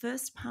 the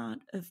first part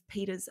of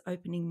Peter's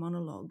opening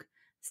monologue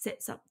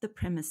sets up the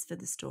premise for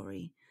the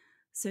story.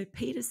 So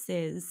Peter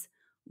says,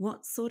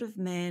 "What sort of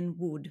man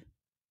would?"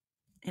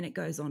 And it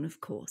goes on, of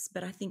course.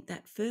 But I think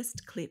that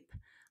first clip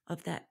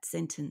of that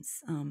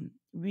sentence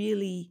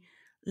really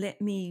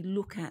let me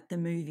look at the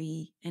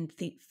movie and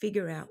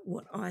figure out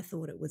what I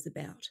thought it was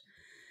about.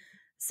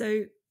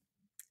 So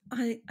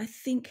I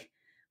think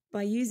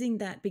by using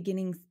that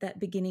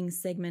beginning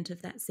segment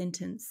of that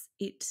sentence,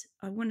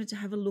 I wanted to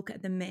have a look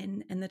at the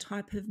men and the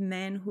type of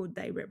manhood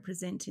they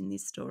represent in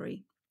this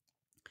story.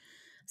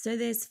 So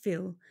there's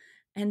Phil,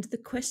 and the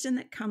question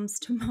that comes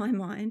to my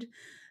mind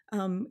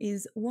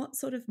is what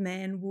sort of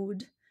man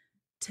would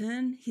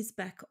turn his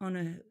back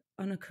on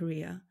a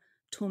career,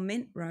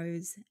 torment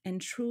Rose,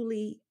 and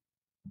truly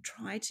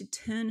try to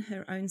turn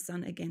her own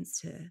son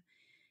against her?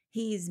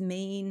 He is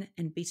mean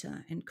and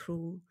bitter and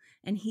cruel,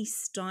 and he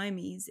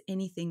stymies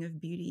anything of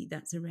beauty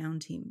that's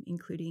around him,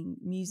 including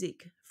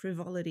music,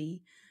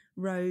 frivolity,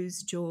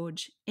 Rose,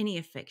 George, any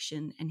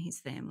affection, and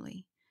his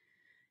family.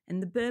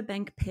 And the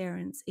Burbank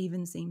parents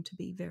even seem to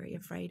be very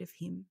afraid of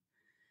him.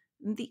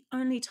 And the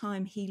only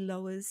time he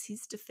lowers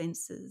his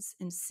defences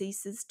and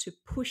ceases to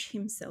push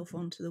himself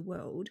onto the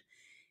world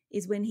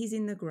is when he's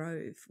in the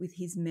Grove with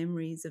his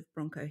memories of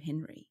Bronco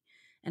Henry.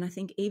 And I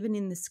think even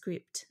in the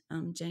script,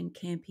 Jane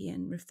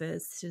Campion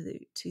refers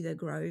to the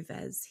Grove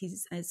as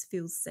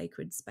Phil's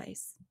sacred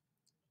space.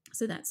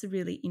 So that's a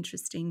really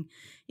interesting.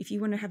 If you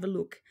want to have a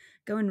look,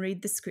 go and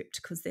read the script,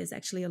 because there's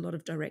actually a lot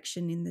of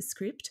direction in the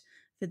script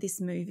for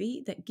this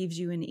movie that gives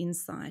you an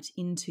insight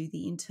into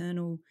the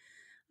internal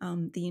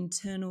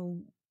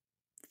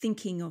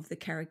thinking of the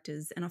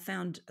characters. And I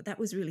found that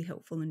was really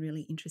helpful and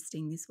really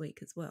interesting this week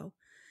as well.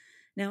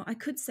 Now, I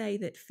could say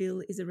that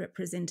Phil is a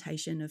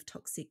representation of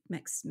toxic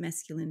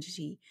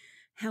masculinity.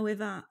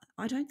 However,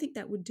 I don't think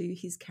that would do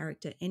his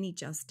character any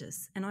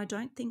justice, and I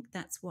don't think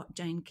that's what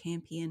Jane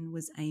Campion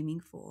was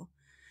aiming for.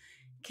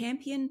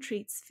 Campion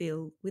treats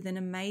Phil with an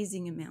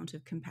amazing amount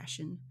of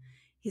compassion.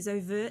 His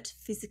overt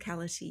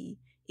physicality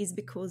is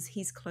because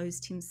he's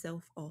closed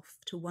himself off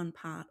to one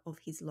part of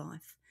his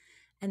life,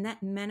 and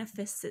that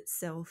manifests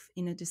itself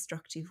in a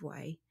destructive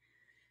way.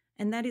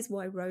 And that is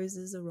why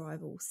Rose's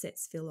arrival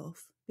sets Phil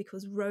off,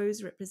 because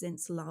Rose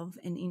represents love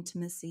and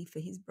intimacy for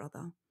his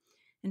brother.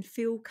 And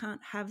Phil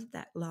can't have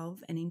that love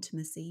and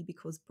intimacy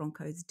because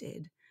Bronco's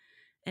dead.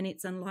 And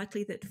it's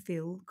unlikely that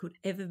Phil could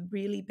ever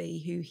really be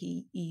who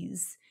he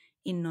is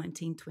in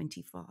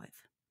 1925.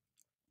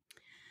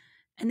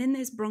 And then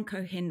there's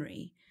Bronco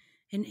Henry,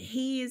 and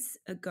he is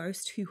a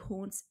ghost who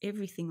haunts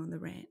everything on the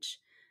ranch.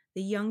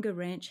 The younger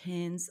ranch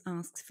hands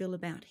asks Phil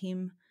about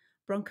him.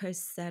 Bronco's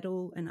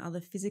saddle and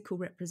other physical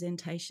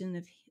representations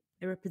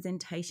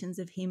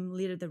of him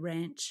litter the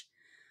ranch.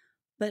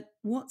 But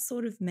what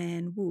sort of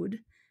man would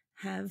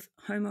have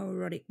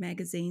homoerotic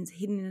magazines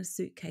hidden in a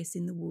suitcase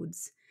in the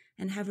woods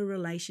and have a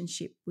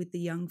relationship with the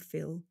young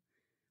Phil?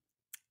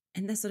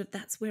 And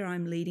that's where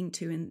I'm leading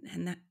to,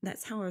 and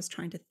that's how I was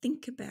trying to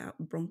think about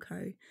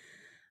Bronco.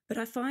 But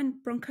I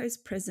find Bronco's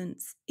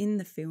presence in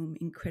the film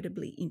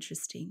incredibly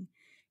interesting.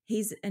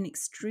 He's an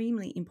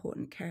extremely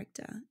important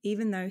character,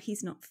 even though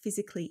he's not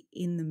physically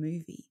in the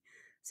movie.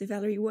 So,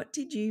 Valerie, what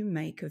did you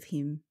make of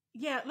him?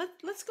 Yeah,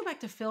 let's go back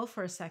to Phil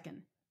for a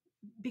second,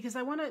 because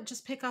I want to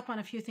just pick up on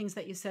a few things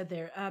that you said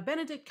there.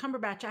 Benedict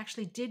Cumberbatch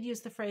actually did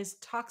use the phrase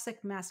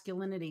toxic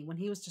masculinity when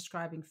he was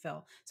describing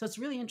Phil. So it's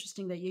really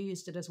interesting that you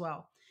used it as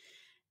well.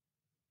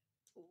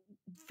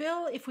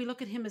 Phil, if we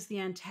look at him as the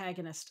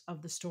antagonist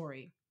of the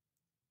story,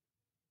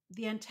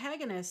 the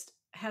antagonist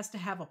has to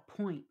have a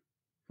point,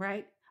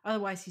 right?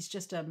 Otherwise, he's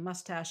just a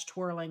mustache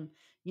twirling,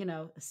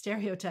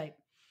 stereotype.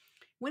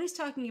 When he's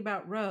talking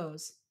about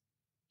Rose,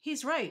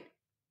 he's right.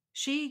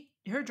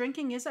 Her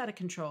drinking is out of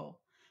control,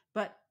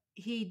 but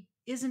he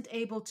isn't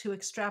able to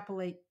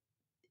extrapolate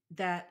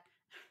that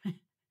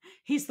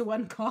he's the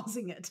one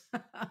causing it.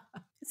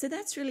 So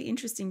that's really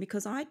interesting,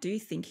 because I do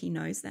think he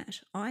knows that.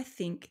 I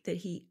think that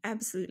he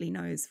absolutely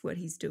knows what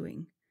he's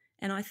doing.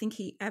 And I think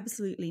he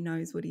absolutely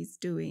knows what he's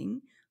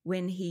doing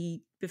when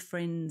he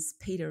befriends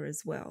Peter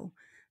as well.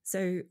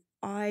 So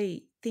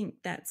I think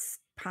that's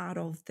part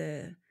of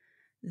the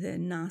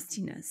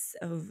nastiness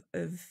of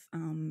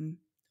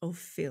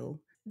Phil.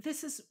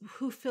 This is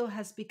who Phil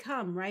has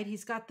become, right?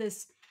 He's got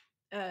this,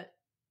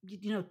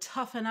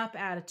 toughen up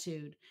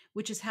attitude,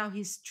 which is how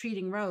he's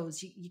treating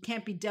Rose. You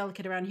can't be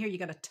delicate around here. You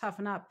got to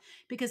toughen up,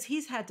 because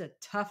he's had to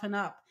toughen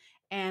up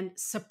and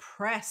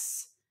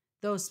suppress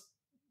those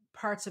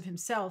parts of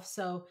himself.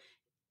 So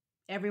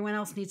everyone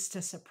else needs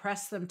to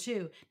suppress them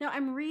too. Now,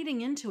 I'm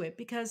reading into it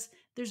because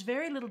there's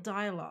very little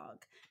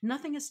dialogue.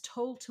 Nothing is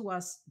told to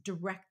us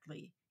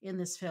directly in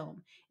this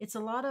film. It's a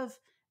lot of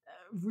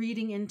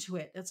reading into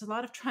it. It's a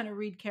lot of trying to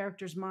read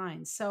characters'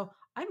 minds. So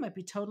I might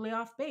be totally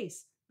off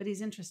base, but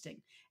he's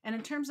interesting. And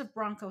in terms of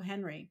Bronco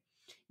Henry,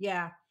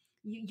 yeah,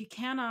 you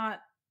cannot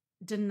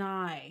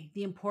deny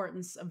the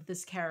importance of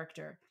this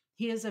character.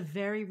 He is a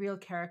very real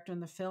character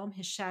in the film.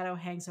 His shadow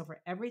hangs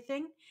over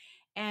everything.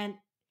 And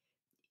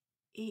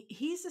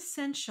he's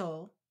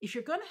essential. If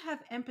you're going to have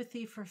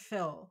empathy for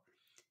Phil,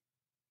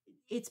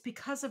 it's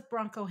because of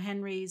Bronco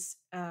Henry's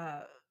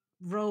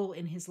role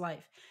in his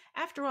life.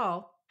 After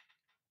all,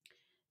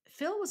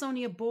 Phil was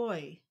only a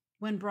boy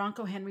when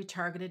Bronco Henry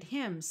targeted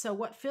him. So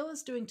what Phil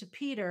is doing to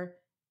Peter,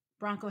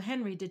 Bronco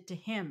Henry did to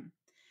him.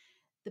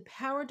 The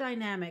power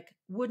dynamic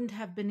wouldn't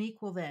have been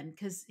equal then,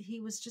 because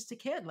he was just a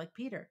kid like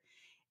Peter.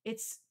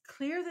 It's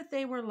clear that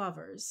they were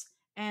lovers,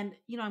 And,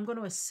 I'm going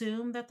to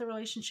assume that the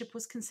relationship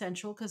was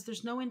consensual because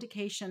there's no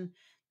indication,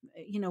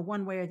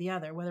 one way or the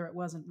other, whether it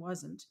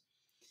wasn't.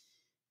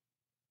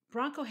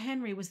 Bronco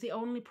Henry was the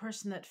only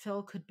person that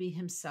Phil could be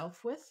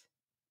himself with.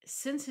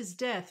 Since his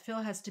death,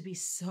 Phil has to be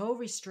so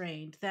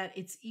restrained that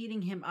it's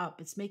eating him up.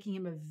 It's making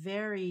him a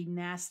very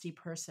nasty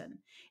person.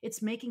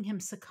 It's making him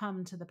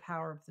succumb to the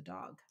power of the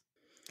dog.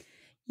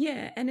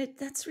 Yeah, and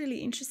that's really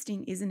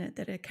interesting, isn't it?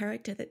 That a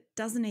character that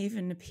doesn't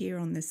even appear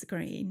on the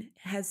screen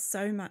has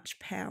so much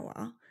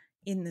power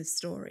in the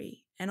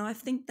story. And I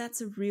think that's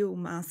a real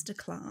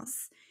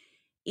masterclass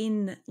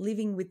in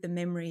living with the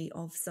memory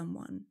of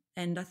someone.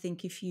 And I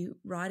think if you're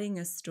writing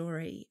a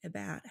story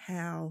about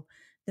how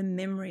the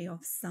memory of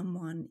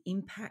someone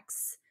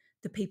impacts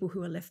the people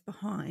who are left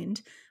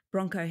behind,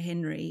 Bronco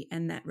Henry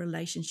and that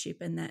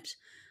relationship and that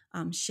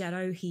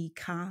shadow he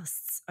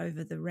casts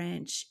over the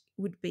ranch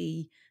would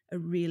be a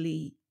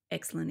really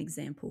excellent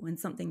example, and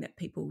something that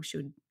people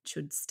should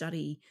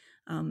study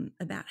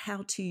about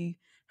how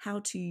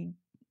to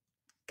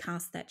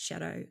cast that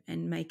shadow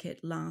and make it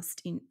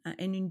last and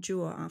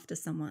endure after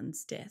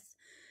someone's death.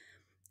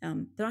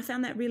 But I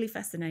found that really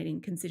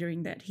fascinating,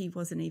 considering that he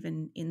wasn't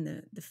even in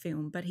the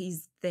film, but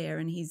he's there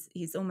and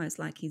he's almost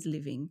like he's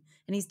living,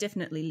 and he's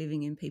definitely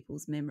living in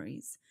people's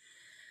memories.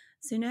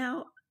 So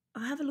now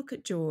I have a look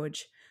at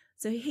George.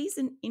 So he's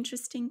an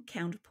interesting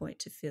counterpoint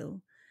to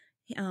Phil,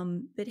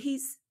 but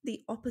he's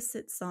the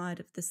opposite side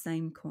of the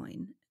same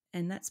coin,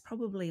 and that's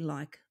probably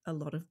like a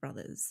lot of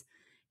brothers.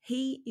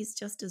 He is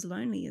just as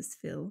lonely as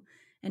Phil,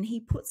 and he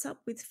puts up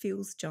with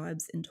Phil's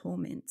jibes and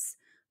torments,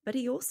 but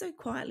he also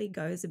quietly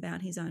goes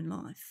about his own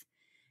life.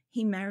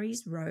 He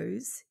marries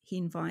Rose, he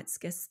invites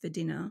guests for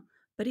dinner,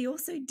 but he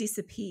also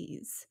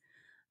disappears.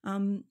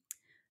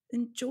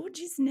 And George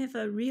is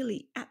never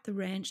really at the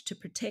ranch to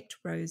protect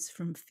Rose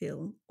from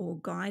Phil or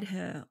guide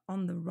her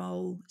on the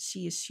role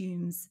she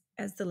assumes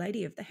as the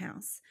lady of the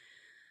house.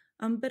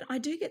 But I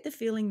do get the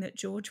feeling that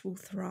George will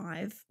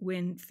thrive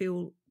when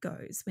Phil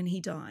goes, when he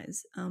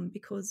dies,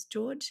 because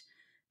George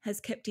has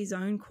kept his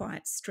own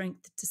quiet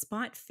strength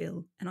despite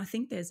Phil. And I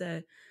think there's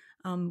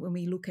when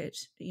we look at,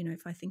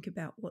 if I think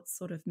about what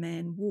sort of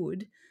man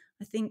would,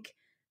 I think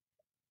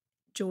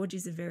George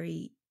is a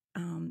very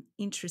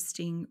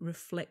interesting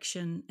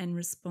reflection and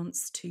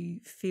response to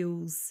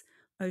Phil's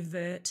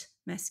overt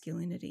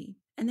masculinity.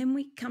 And then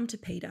we come to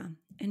Peter,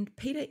 and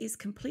Peter is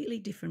completely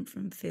different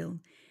from Phil.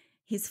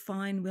 His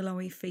fine,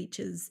 willowy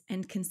features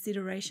and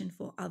consideration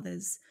for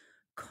others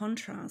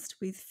contrast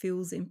with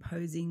Phil's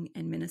imposing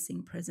and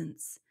menacing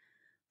presence.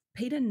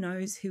 Peter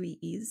knows who he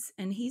is,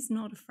 and he's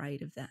not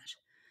afraid of that.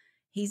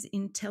 He's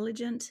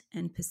intelligent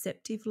and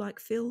perceptive like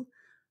Phil,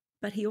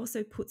 but he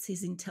also puts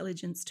his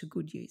intelligence to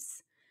good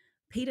use.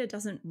 Peter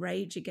doesn't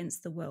rage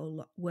against the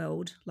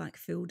world like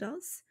Phil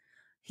does.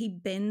 He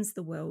bends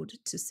the world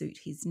to suit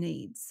his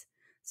needs.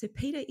 So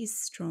Peter is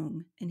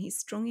strong, and he's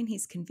strong in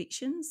his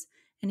convictions,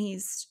 and he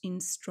is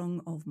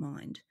strong of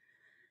mind.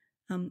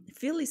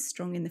 Phil is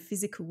strong in the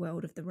physical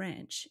world of the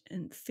ranch,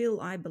 and Phil,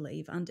 I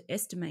believe,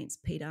 underestimates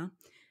Peter,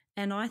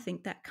 and I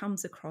think that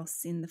comes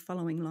across in the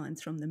following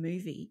lines from the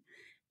movie,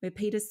 where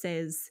Peter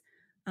says,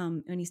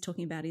 when he's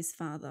talking about his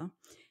father,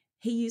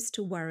 he used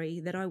to worry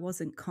that I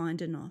wasn't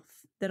kind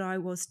enough, that I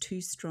was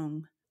too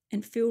strong.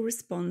 And Phil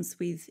responds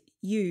with,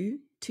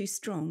 "You, too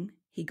strong?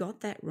 He got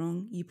that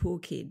wrong, you poor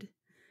kid."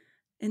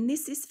 And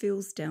this is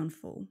Phil's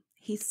downfall.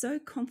 He's so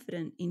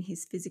confident in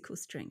his physical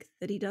strength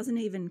that he doesn't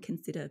even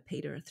consider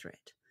Peter a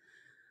threat.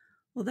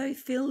 Although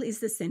Phil is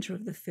the centre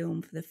of the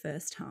film for the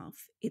first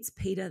half, it's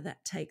Peter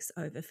that takes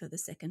over for the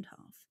second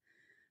half.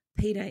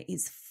 Peter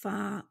is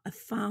a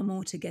far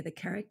more together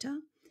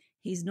character.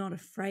 He's not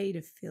afraid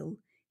of Phil.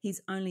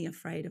 He's only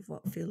afraid of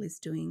what Phil is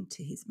doing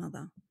to his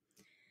mother.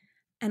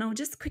 And I'll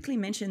just quickly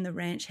mention the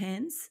ranch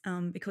hands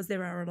because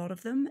there are a lot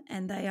of them,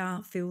 and they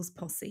are Phil's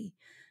posse.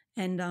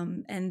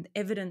 And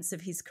evidence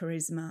of his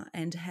charisma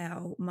and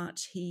how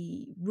much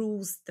he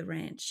rules the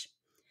ranch.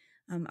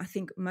 I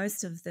think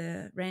most of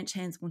the ranch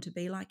hands want to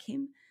be like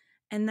him,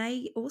 and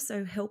they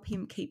also help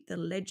him keep the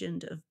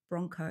legend of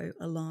Bronco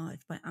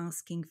alive by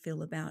asking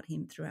Phil about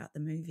him throughout the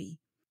movie.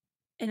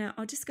 And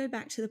I'll just go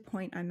back to the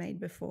point I made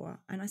before,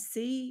 and I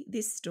see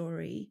this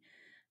story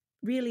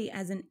really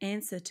as an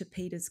answer to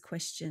Peter's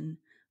question,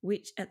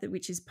 which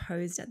is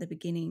posed at the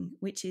beginning,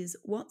 which is,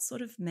 what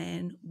sort of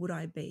man would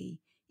I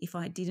be if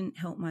I didn't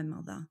help my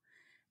mother?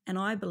 And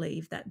I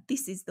believe that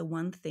this is the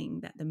one thing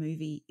that the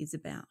movie is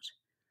about.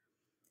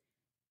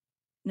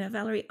 Now,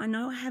 Valerie, I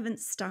know I haven't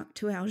stuck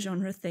to our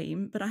genre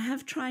theme, but I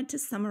have tried to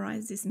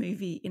summarize this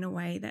movie in a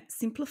way that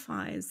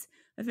simplifies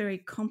a very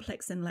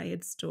complex and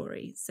layered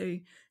story. So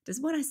does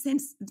what I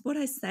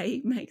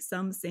say make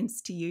some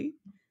sense to you?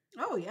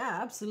 Oh, yeah,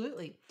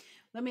 absolutely.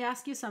 Let me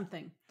ask you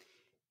something.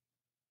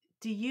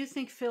 Do you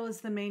think Phil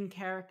is the main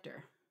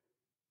character?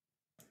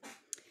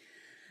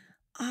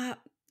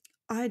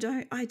 I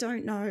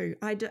don't know.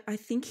 I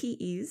think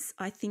he is.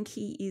 I think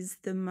he is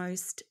the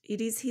most. It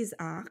is his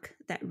arc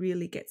that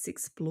really gets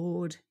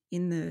explored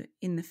in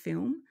the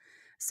film.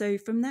 So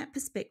from that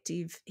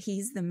perspective,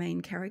 he's the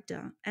main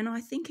character. And I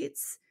think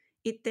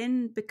it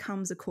then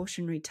becomes a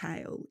cautionary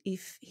tale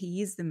if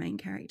he is the main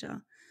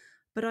character.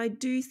 But I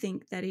do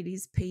think that it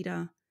is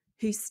Peter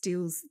who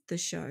steals the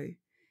show,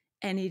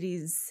 and it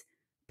is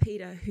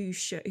Peter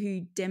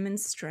who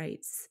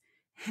demonstrates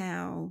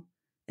how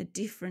a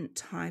different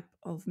type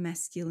of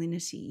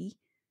masculinity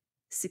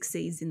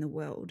succeeds in the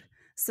world.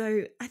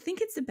 So I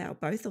think it's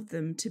about both of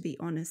them, to be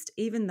honest,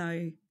 even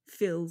though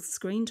Phil's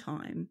screen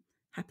time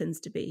happens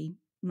to be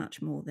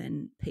much more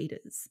than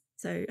Peter's.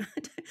 So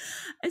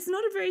it's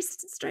not a very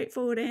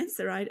straightforward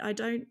answer. I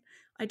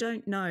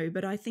don't know,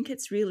 but I think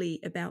it's really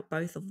about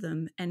both of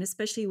them. And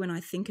especially when I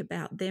think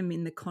about them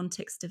in the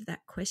context of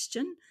that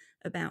question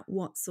about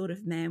what sort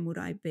of man would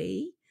I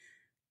be,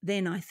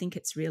 then I think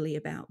it's really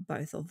about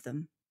both of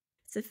them.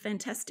 It's a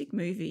fantastic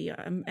movie.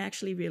 I'm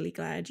actually really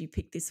glad you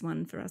picked this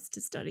one for us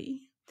to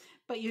study.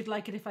 But you'd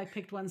like it if I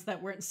picked ones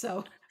that weren't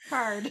so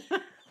hard.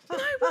 No,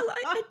 well,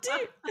 I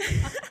do.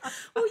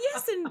 Well,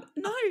 yes and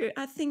no.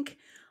 I think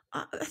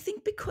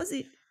because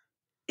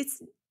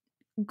it's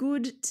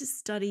good to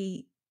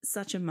study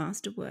such a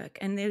masterwork,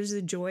 and there's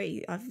a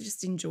joy. I've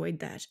just enjoyed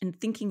that and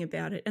thinking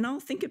about it. And I'll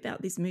think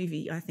about this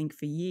movie, I think,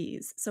 for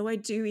years. So I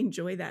do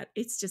enjoy that.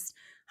 It's just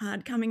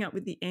hard coming up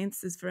with the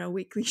answers for our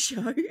weekly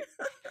show.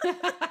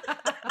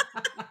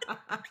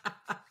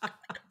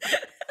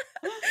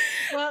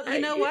 Well,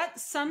 you know what?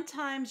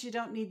 Sometimes you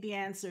don't need the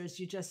answers.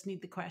 You just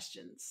need the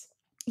questions.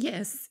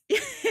 Yes.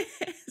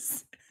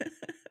 Yes.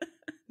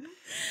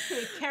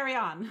 Okay, carry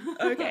on.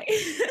 Okay.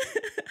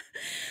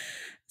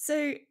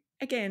 So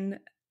again,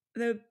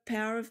 the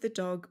power of the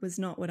dog was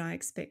not what I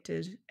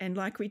expected. And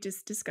like we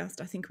just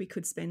discussed, I think we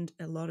could spend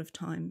a lot of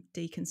time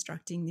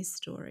deconstructing this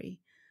story.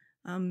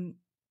 And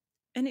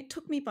it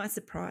took me by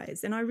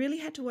surprise. And I really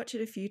had to watch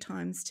it a few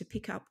times to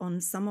pick up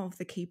on some of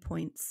the key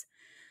points.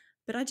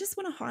 But I just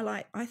want to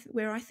highlight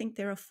where I think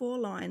there are 4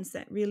 lines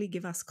that really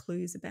give us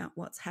clues about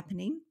what's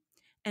happening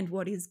and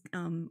what is,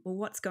 or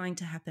what's going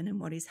to happen and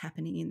what is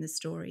happening in the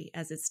story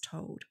as it's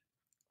told.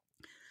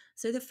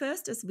 So the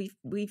first, as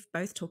we've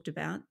both talked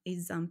about,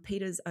 is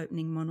Peter's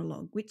opening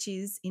monologue, which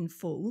is in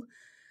full.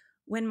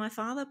 When my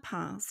father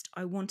passed,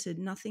 I wanted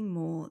nothing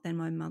more than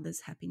my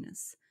mother's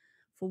happiness.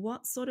 For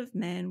what sort of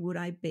man would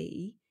I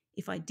be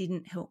if I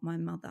didn't help my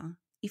mother,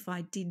 if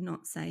I did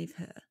not save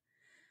her?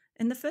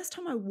 And the first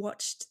time I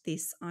watched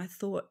this, I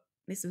thought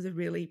this was a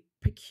really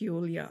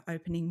peculiar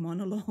opening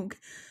monologue.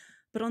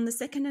 But on the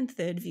second and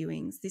third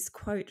viewings, this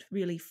quote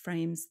really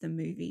frames the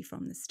movie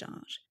from the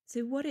start.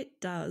 So what it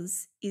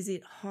does is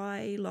it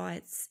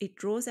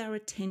draws our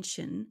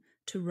attention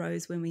to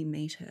Rose when we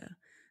meet her.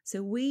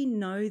 So we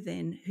know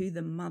then who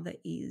the mother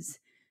is,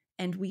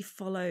 and we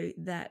follow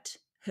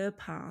her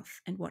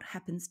path and what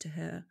happens to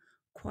her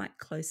quite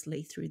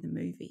closely through the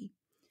movie.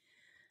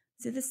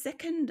 So the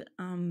second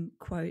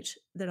quote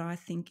that I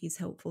think is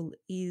helpful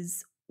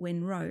is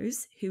when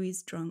Rose, who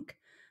is drunk,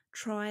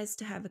 tries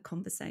to have a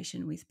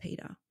conversation with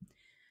Peter.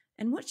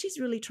 And what she's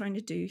really trying to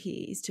do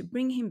here is to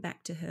bring him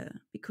back to her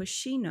because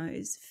she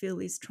knows Phil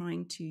is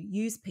trying to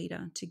use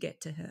Peter to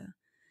get to her.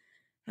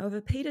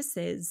 However, Peter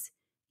says,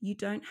 "You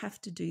don't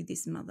have to do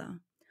this, Mother.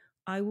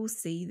 I will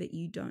see that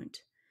you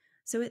don't."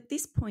 So at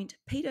this point,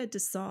 Peter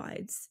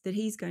decides that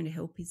he's going to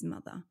help his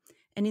mother.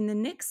 And in the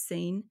next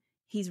scene,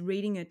 he's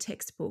reading a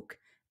textbook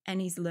and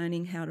he's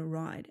learning how to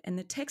ride. And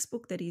the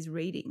textbook that he's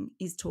reading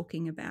is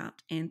talking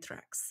about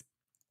anthrax.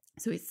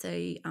 So it's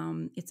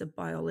a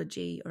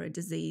biology or a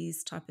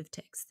disease type of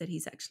text that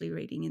he's actually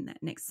reading in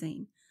that next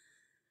scene.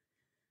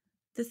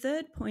 The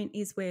third point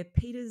is where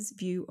Peter's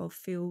view of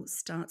Phil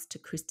starts to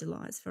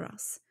crystallize for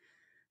us.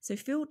 So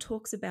Phil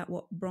talks about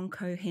what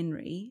Bronco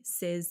Henry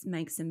says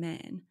makes a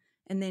man.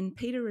 And then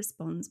Peter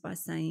responds by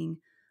saying,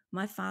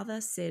 "My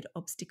father said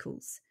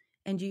obstacles,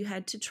 and you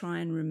had to try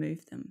and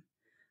remove them."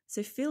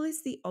 So Phil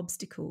is the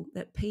obstacle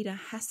that Peter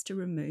has to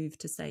remove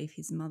to save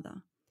his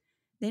mother.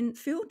 Then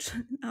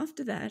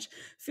after that,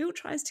 Phil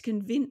tries to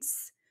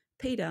convince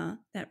Peter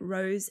that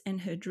Rose and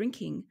her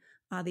drinking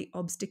are the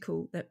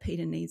obstacle that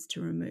Peter needs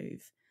to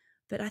remove.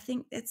 But I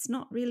think that's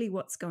not really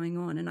what's going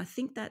on. And I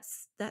think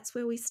that's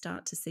where we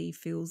start to see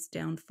Phil's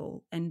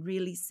downfall and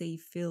really see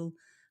Phil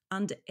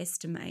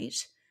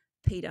underestimate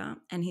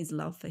Peter and his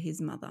love for his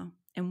mother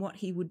and what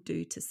he would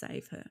do to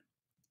save her.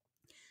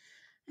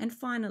 And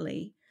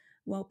finally,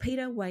 while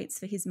Peter waits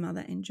for his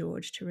mother and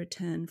George to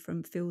return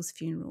from Phil's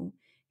funeral,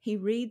 he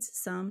reads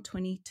Psalm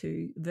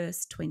 22,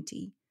 verse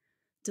 20.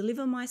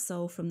 "Deliver my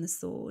soul from the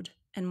sword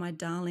and my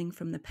darling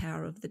from the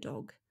power of the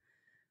dog."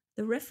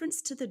 The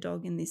reference to the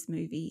dog in this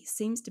movie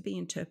seems to be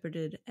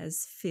interpreted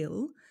as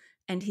Phil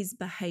and his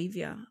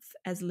behaviour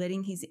as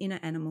letting his inner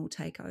animal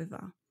take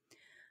over.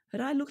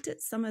 But I looked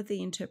at some of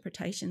the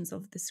interpretations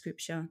of the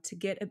scripture to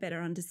get a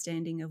better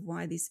understanding of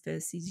why this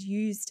verse is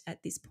used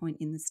at this point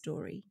in the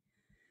story.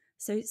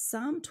 So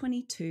Psalm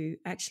 22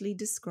 actually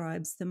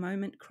describes the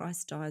moment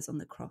Christ dies on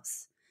the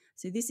cross.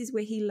 So this is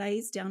where he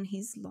lays down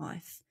his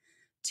life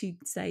to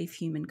save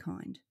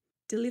humankind.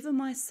 "Deliver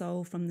my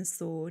soul from the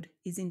sword"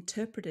 is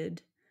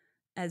interpreted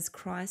as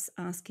Christ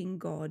asking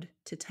God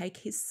to take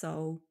his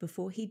soul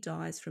before he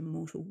dies from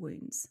mortal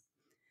wounds.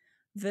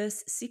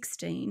 Verse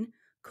 16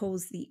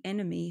 calls the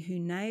enemy who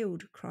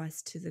nailed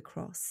Christ to the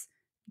cross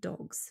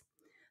dogs.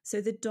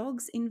 So the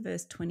dogs in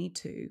verse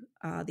 22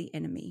 are the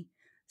enemy.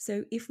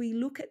 So if we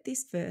look at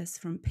this verse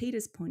from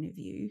Peter's point of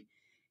view,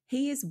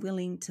 he is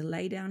willing to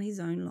lay down his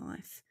own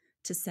life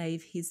to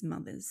save his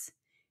mother's.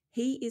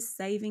 He is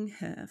saving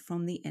her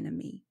from the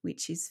enemy,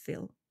 which is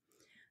Phil.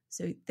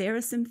 So there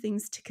are some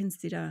things to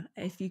consider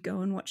if you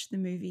go and watch the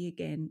movie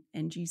again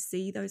and you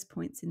see those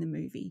points in the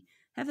movie.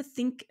 Have a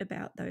think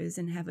about those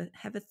and have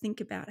a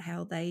think about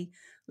how they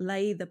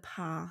lay the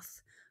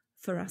path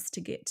for us to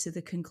get to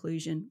the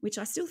conclusion, which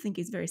I still think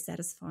is very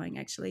satisfying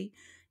actually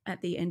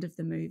at the end of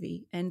the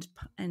movie. And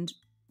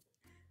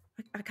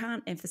I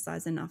can't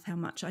emphasize enough how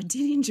much I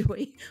did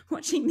enjoy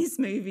watching this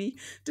movie,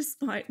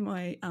 despite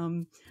my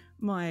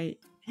my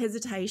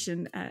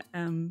hesitation at,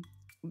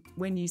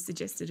 when you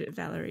suggested it,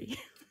 Valerie.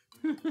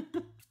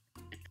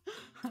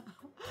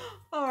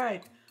 All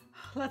right,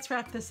 let's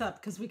wrap this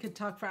up because we could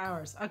talk for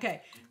hours.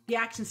 Okay, the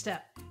action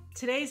step.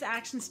 Today's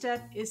action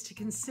step is to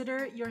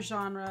consider your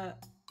genre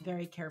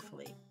very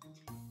carefully.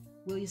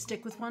 Will you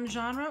stick with one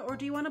genre or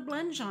do you want to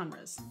blend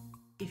genres?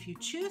 If you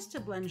choose to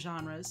blend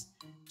genres,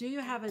 do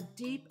you have a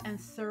deep and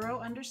thorough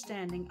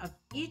understanding of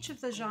each of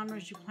the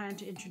genres you plan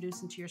to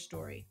introduce into your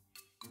story?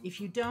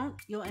 If you don't,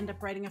 you'll end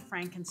up writing a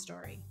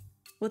Frankenstory.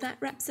 Well, that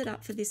wraps it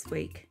up for this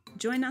week.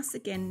 Join us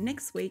again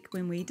next week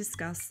when we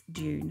discuss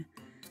Dune.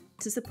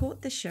 To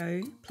support the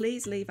show,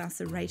 please leave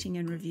us a rating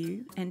and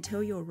review and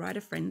tell your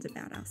writer friends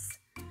about us.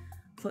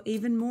 For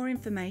even more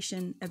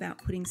information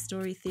about putting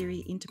story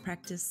theory into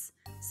practice,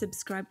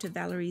 subscribe to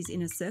Valerie's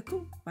Inner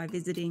Circle by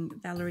visiting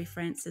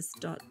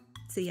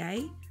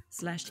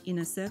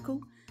valeriefrancis.ca/inner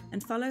circle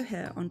and follow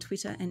her on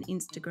Twitter and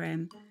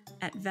Instagram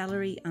at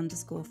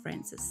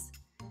Valerie_Francis.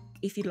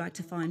 If you'd like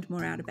to find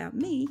more out about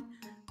me,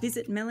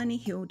 visit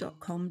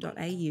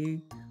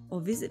melaniehill.com.au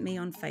or visit me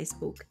on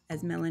Facebook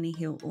as Melanie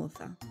Hill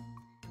Author.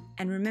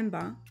 And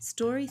remember,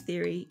 story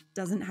theory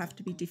doesn't have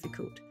to be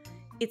difficult.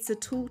 It's a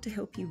tool to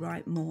help you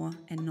write more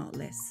and not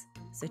less.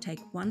 So take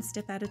one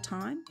step at a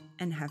time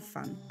and have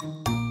fun.